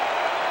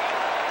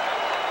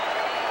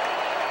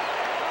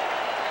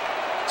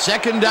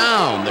 Second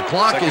down. The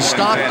clock is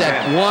stopped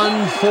at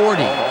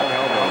 1:40.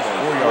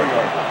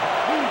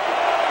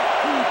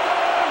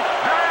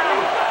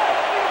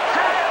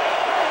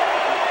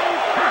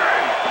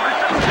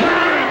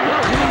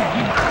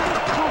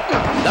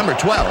 Number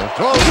 12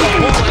 throws the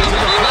ball into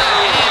the flat,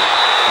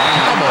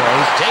 and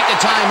Cowboys take a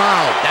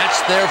timeout.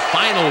 That's their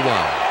final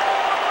one.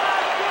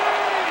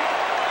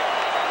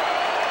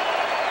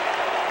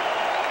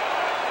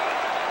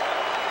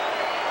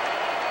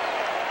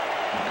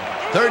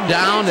 Third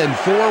down and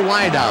 4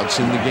 wideouts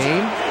in the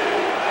game.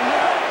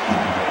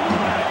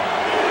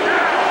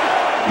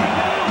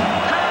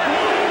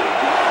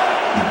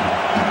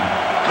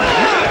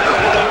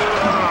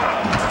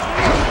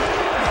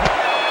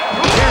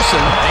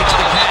 Pearson makes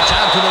the catch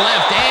out to the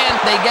left, and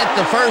they get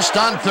the first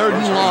on 3rd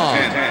and long.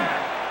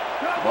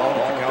 Ball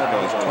with the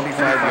Cowboys,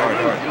 25-yard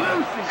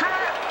line.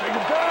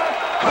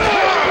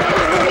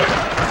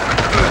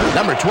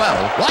 Number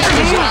 12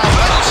 launches it out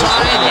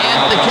outside,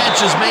 and the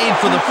catch is made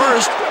for the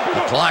first.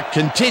 The clock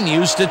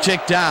continues to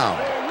tick down.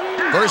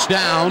 First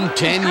down,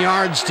 10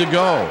 yards to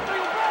go.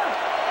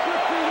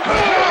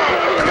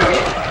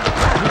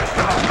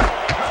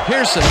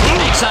 Pearson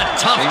makes a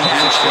tough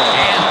catch,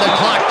 and the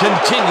clock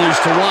continues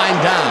to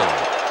wind down.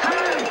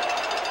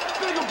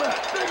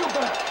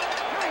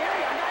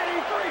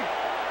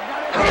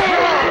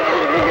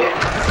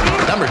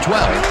 Number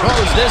 12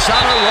 throws this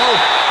on a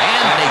rope,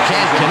 and they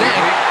can't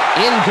connect.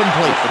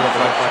 Incomplete.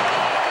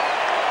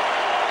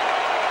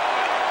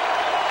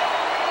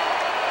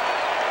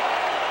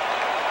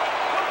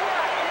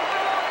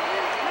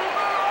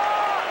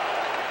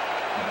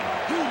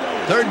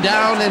 Third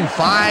down and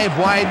 5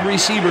 wide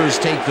receivers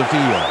take the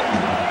field.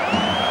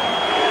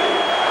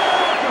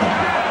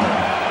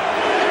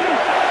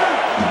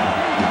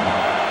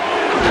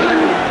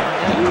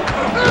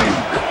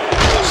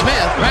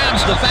 Smith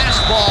grabs the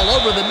fastball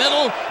over the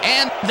middle,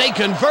 and they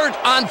convert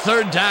on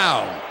 3rd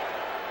down.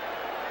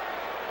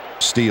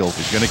 Steele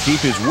is going to keep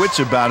his wits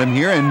about him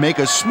here and make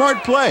a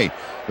smart play.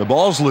 The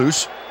ball's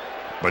loose,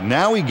 but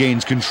now he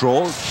gains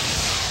control.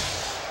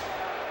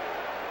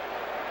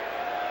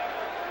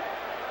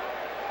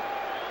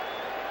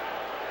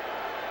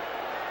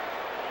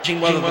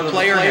 Whether the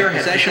player had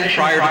possession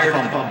prior to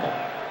the fumble.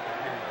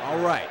 All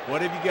right,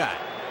 what have you got?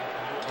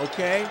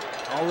 Okay,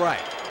 all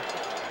right.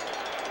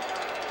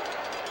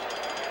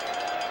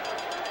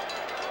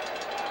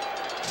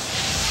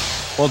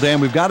 Well,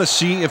 Dan, we've got to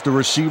see if the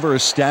receiver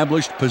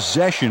established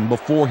possession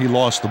before he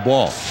lost the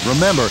ball.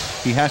 Remember,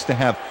 he has to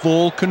have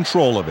full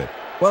control of it.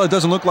 Well, it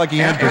doesn't look like he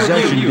had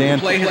possession, Dan.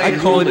 I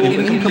call it an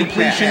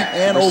incompletion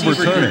and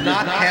overturn. Did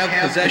not have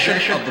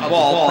possession of the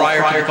ball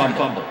prior to the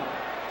fumble.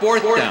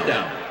 Fourth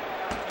down.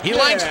 He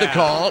likes the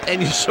call,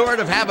 and you sort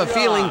of have a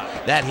feeling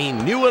that he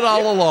knew it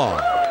all along.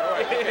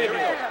 Here we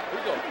go.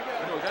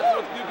 That's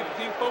what you get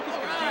the team focused.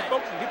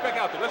 Get back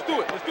out there. Let's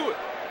do it.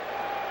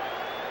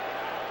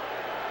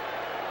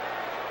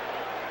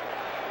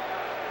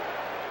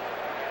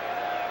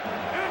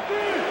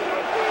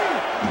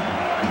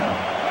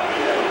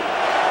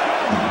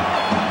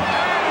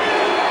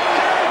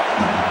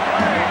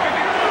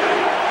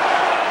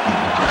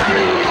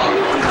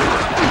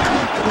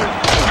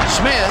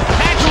 Smith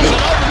tackles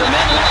it over the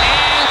middle,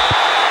 and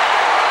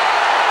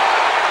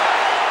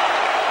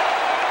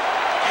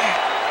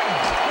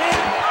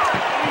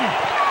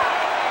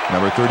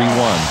Number 31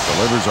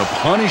 delivers a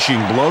punishing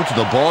blow to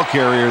the ball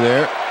carrier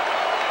there,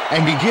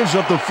 and he gives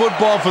up the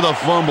football for the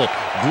fumble.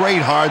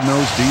 Great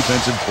hard-nosed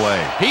defensive play.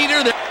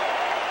 Peter,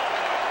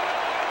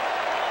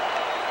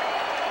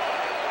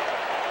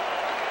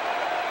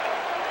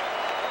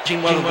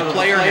 Whether the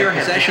player had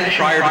possession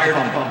prior to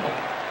the fumble.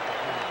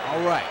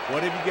 All right,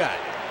 what have you got?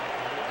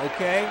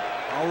 Okay,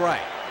 all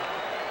right.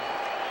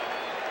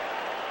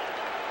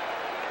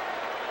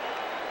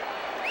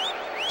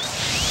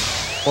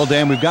 Well,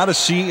 Dan, we've got to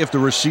see if the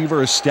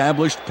receiver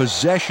established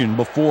possession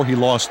before he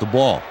lost the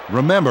ball.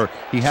 Remember,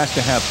 he has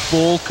to have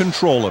full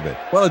control of it.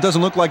 Well, it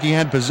doesn't look like he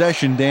had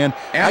possession, Dan.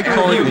 I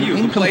call it an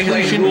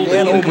incompletion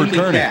and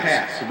overturning.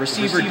 The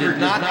receiver did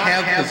not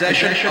have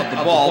possession of the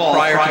ball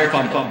prior to the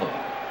fumble.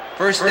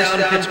 First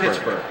down,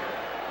 Pittsburgh.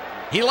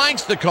 He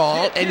likes the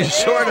call, and you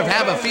sort of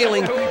have a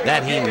feeling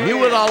that he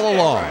knew it all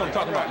along.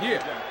 Come on.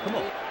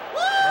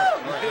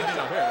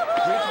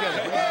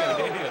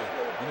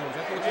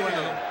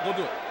 Go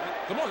do it.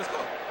 Come on, let's go.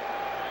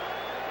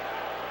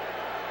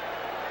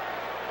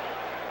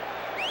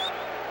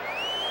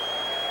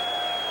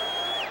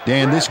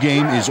 Dan, this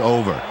game is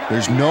over.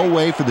 There's no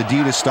way for the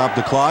D to stop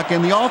the clock,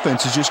 and the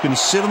offense is just going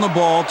to sit on the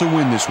ball to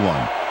win this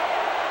one.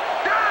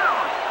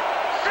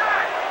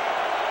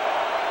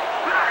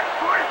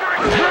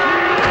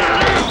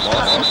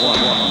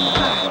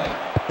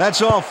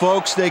 That's all,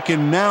 folks. They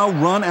can now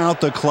run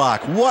out the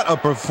clock. What a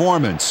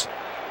performance.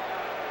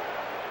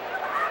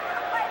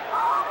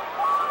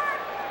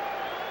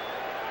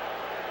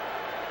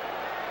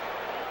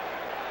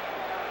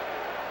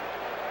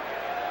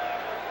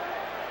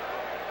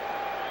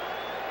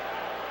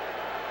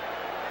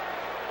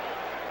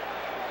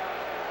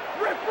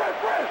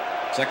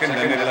 Second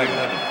and 11.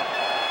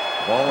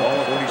 Ball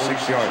at the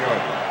 46-yard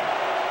line.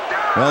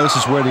 Well, this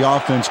is where the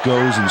offense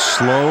goes in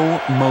slow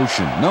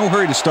motion. No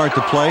hurry to start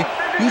the play.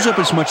 Use up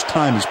as much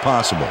time as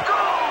possible.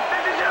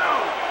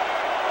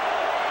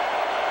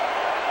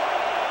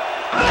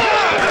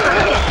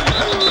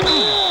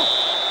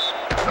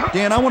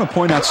 Dan, I want to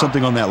point out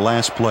something on that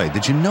last play.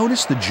 Did you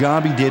notice the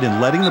job he did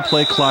in letting the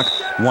play clock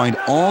wind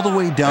all the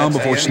way down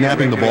before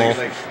snapping the ball?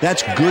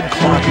 That's good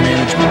clock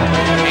management.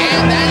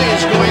 And that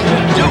is going to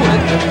do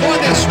it for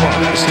this one.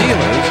 The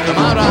Steelers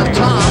come out on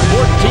top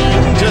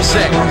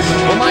 14-6.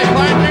 For my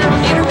partner,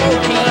 Peter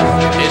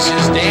O'Keefe, this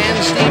is Dan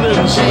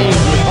Stevens saying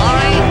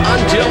goodbye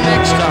until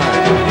next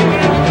time.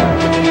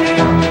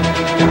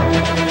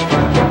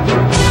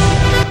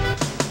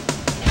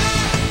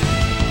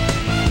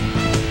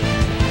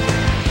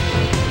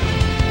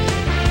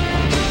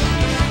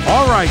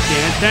 All right,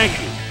 Dan,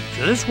 thank you.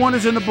 So this one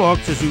is in the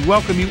books as we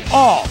welcome you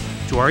all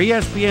to our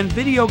ESPN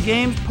Video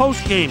Games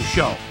post-game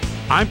show.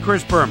 I'm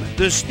Chris Berman.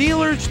 The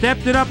Steelers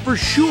stepped it up for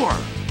sure,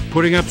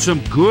 putting up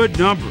some good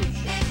numbers.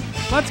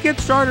 Let's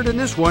get started in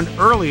this one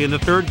early in the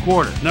third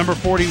quarter. Number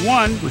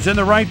 41 was in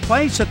the right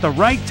place at the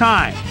right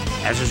time,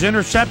 as his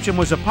interception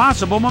was a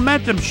possible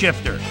momentum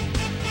shifter.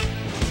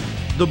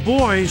 The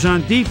boys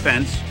on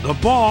defense, the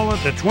ball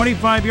at the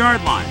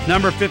 25-yard line.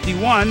 Number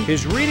 51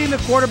 is reading the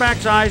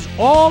quarterback's eyes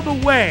all the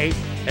way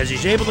as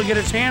he's able to get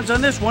his hands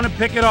on this one and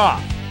pick it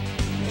off.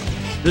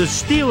 The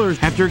Steelers,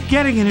 after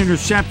getting an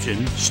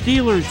interception,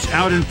 Steelers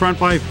out in front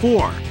by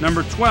 4.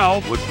 Number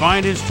 12 would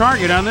find his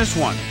target on this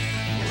one.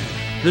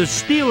 The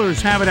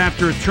Steelers have it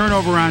after a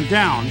turnover on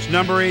downs.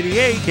 Number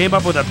 88 came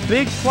up with a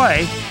big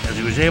play as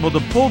he was able to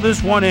pull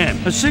this one in.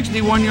 A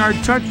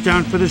 61-yard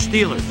touchdown for the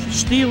Steelers.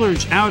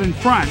 Steelers out in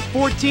front,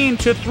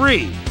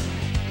 14-3.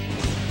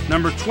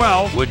 Number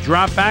 12 would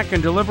drop back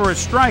and deliver a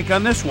strike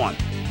on this one.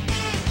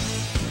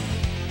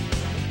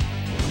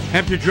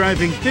 After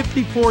driving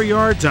 54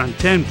 yards on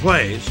 10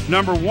 plays,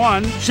 number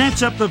 1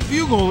 sets up the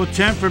field goal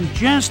attempt from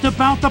just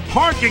about the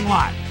parking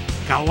lot.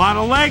 Got a lot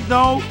of leg,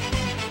 though.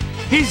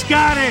 He's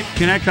got it.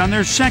 Connect on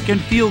their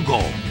second field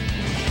goal.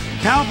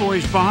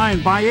 Cowboys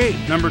behind by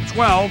 8. Number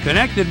 12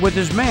 connected with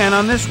his man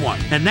on this one.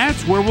 And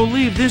that's where we'll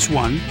leave this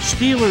one.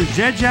 Steelers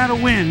edge out a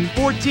win,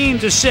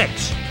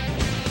 14-6.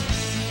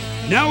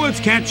 Now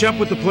let's catch up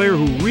with the player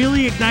who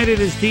really ignited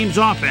his team's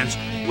offense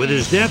with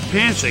his depth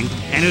passing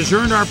and has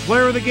earned our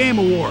Player of the Game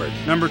award.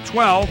 Number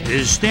 12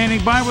 is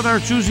standing by with our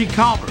Susie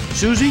Calvert.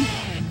 Susie?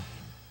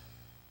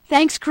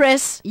 Thanks,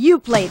 Chris. You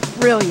played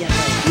brilliantly.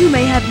 You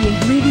may have the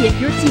ingredient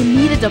your team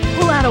needed to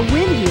pull out a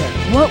win here.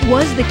 What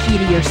was the key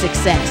to your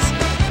success?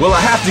 Well,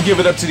 I have to give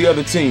it up to the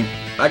other team.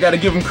 I got to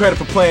give them credit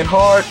for playing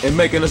hard and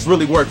making us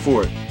really work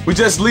for it. We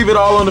just leave it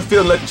all on the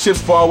field and let the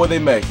chips fall where they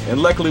may.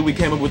 And luckily, we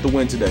came up with the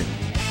win today.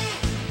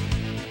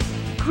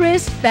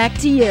 Chris, back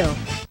to you.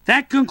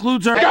 That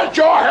concludes our... Get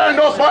your hand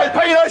off my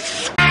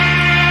penis!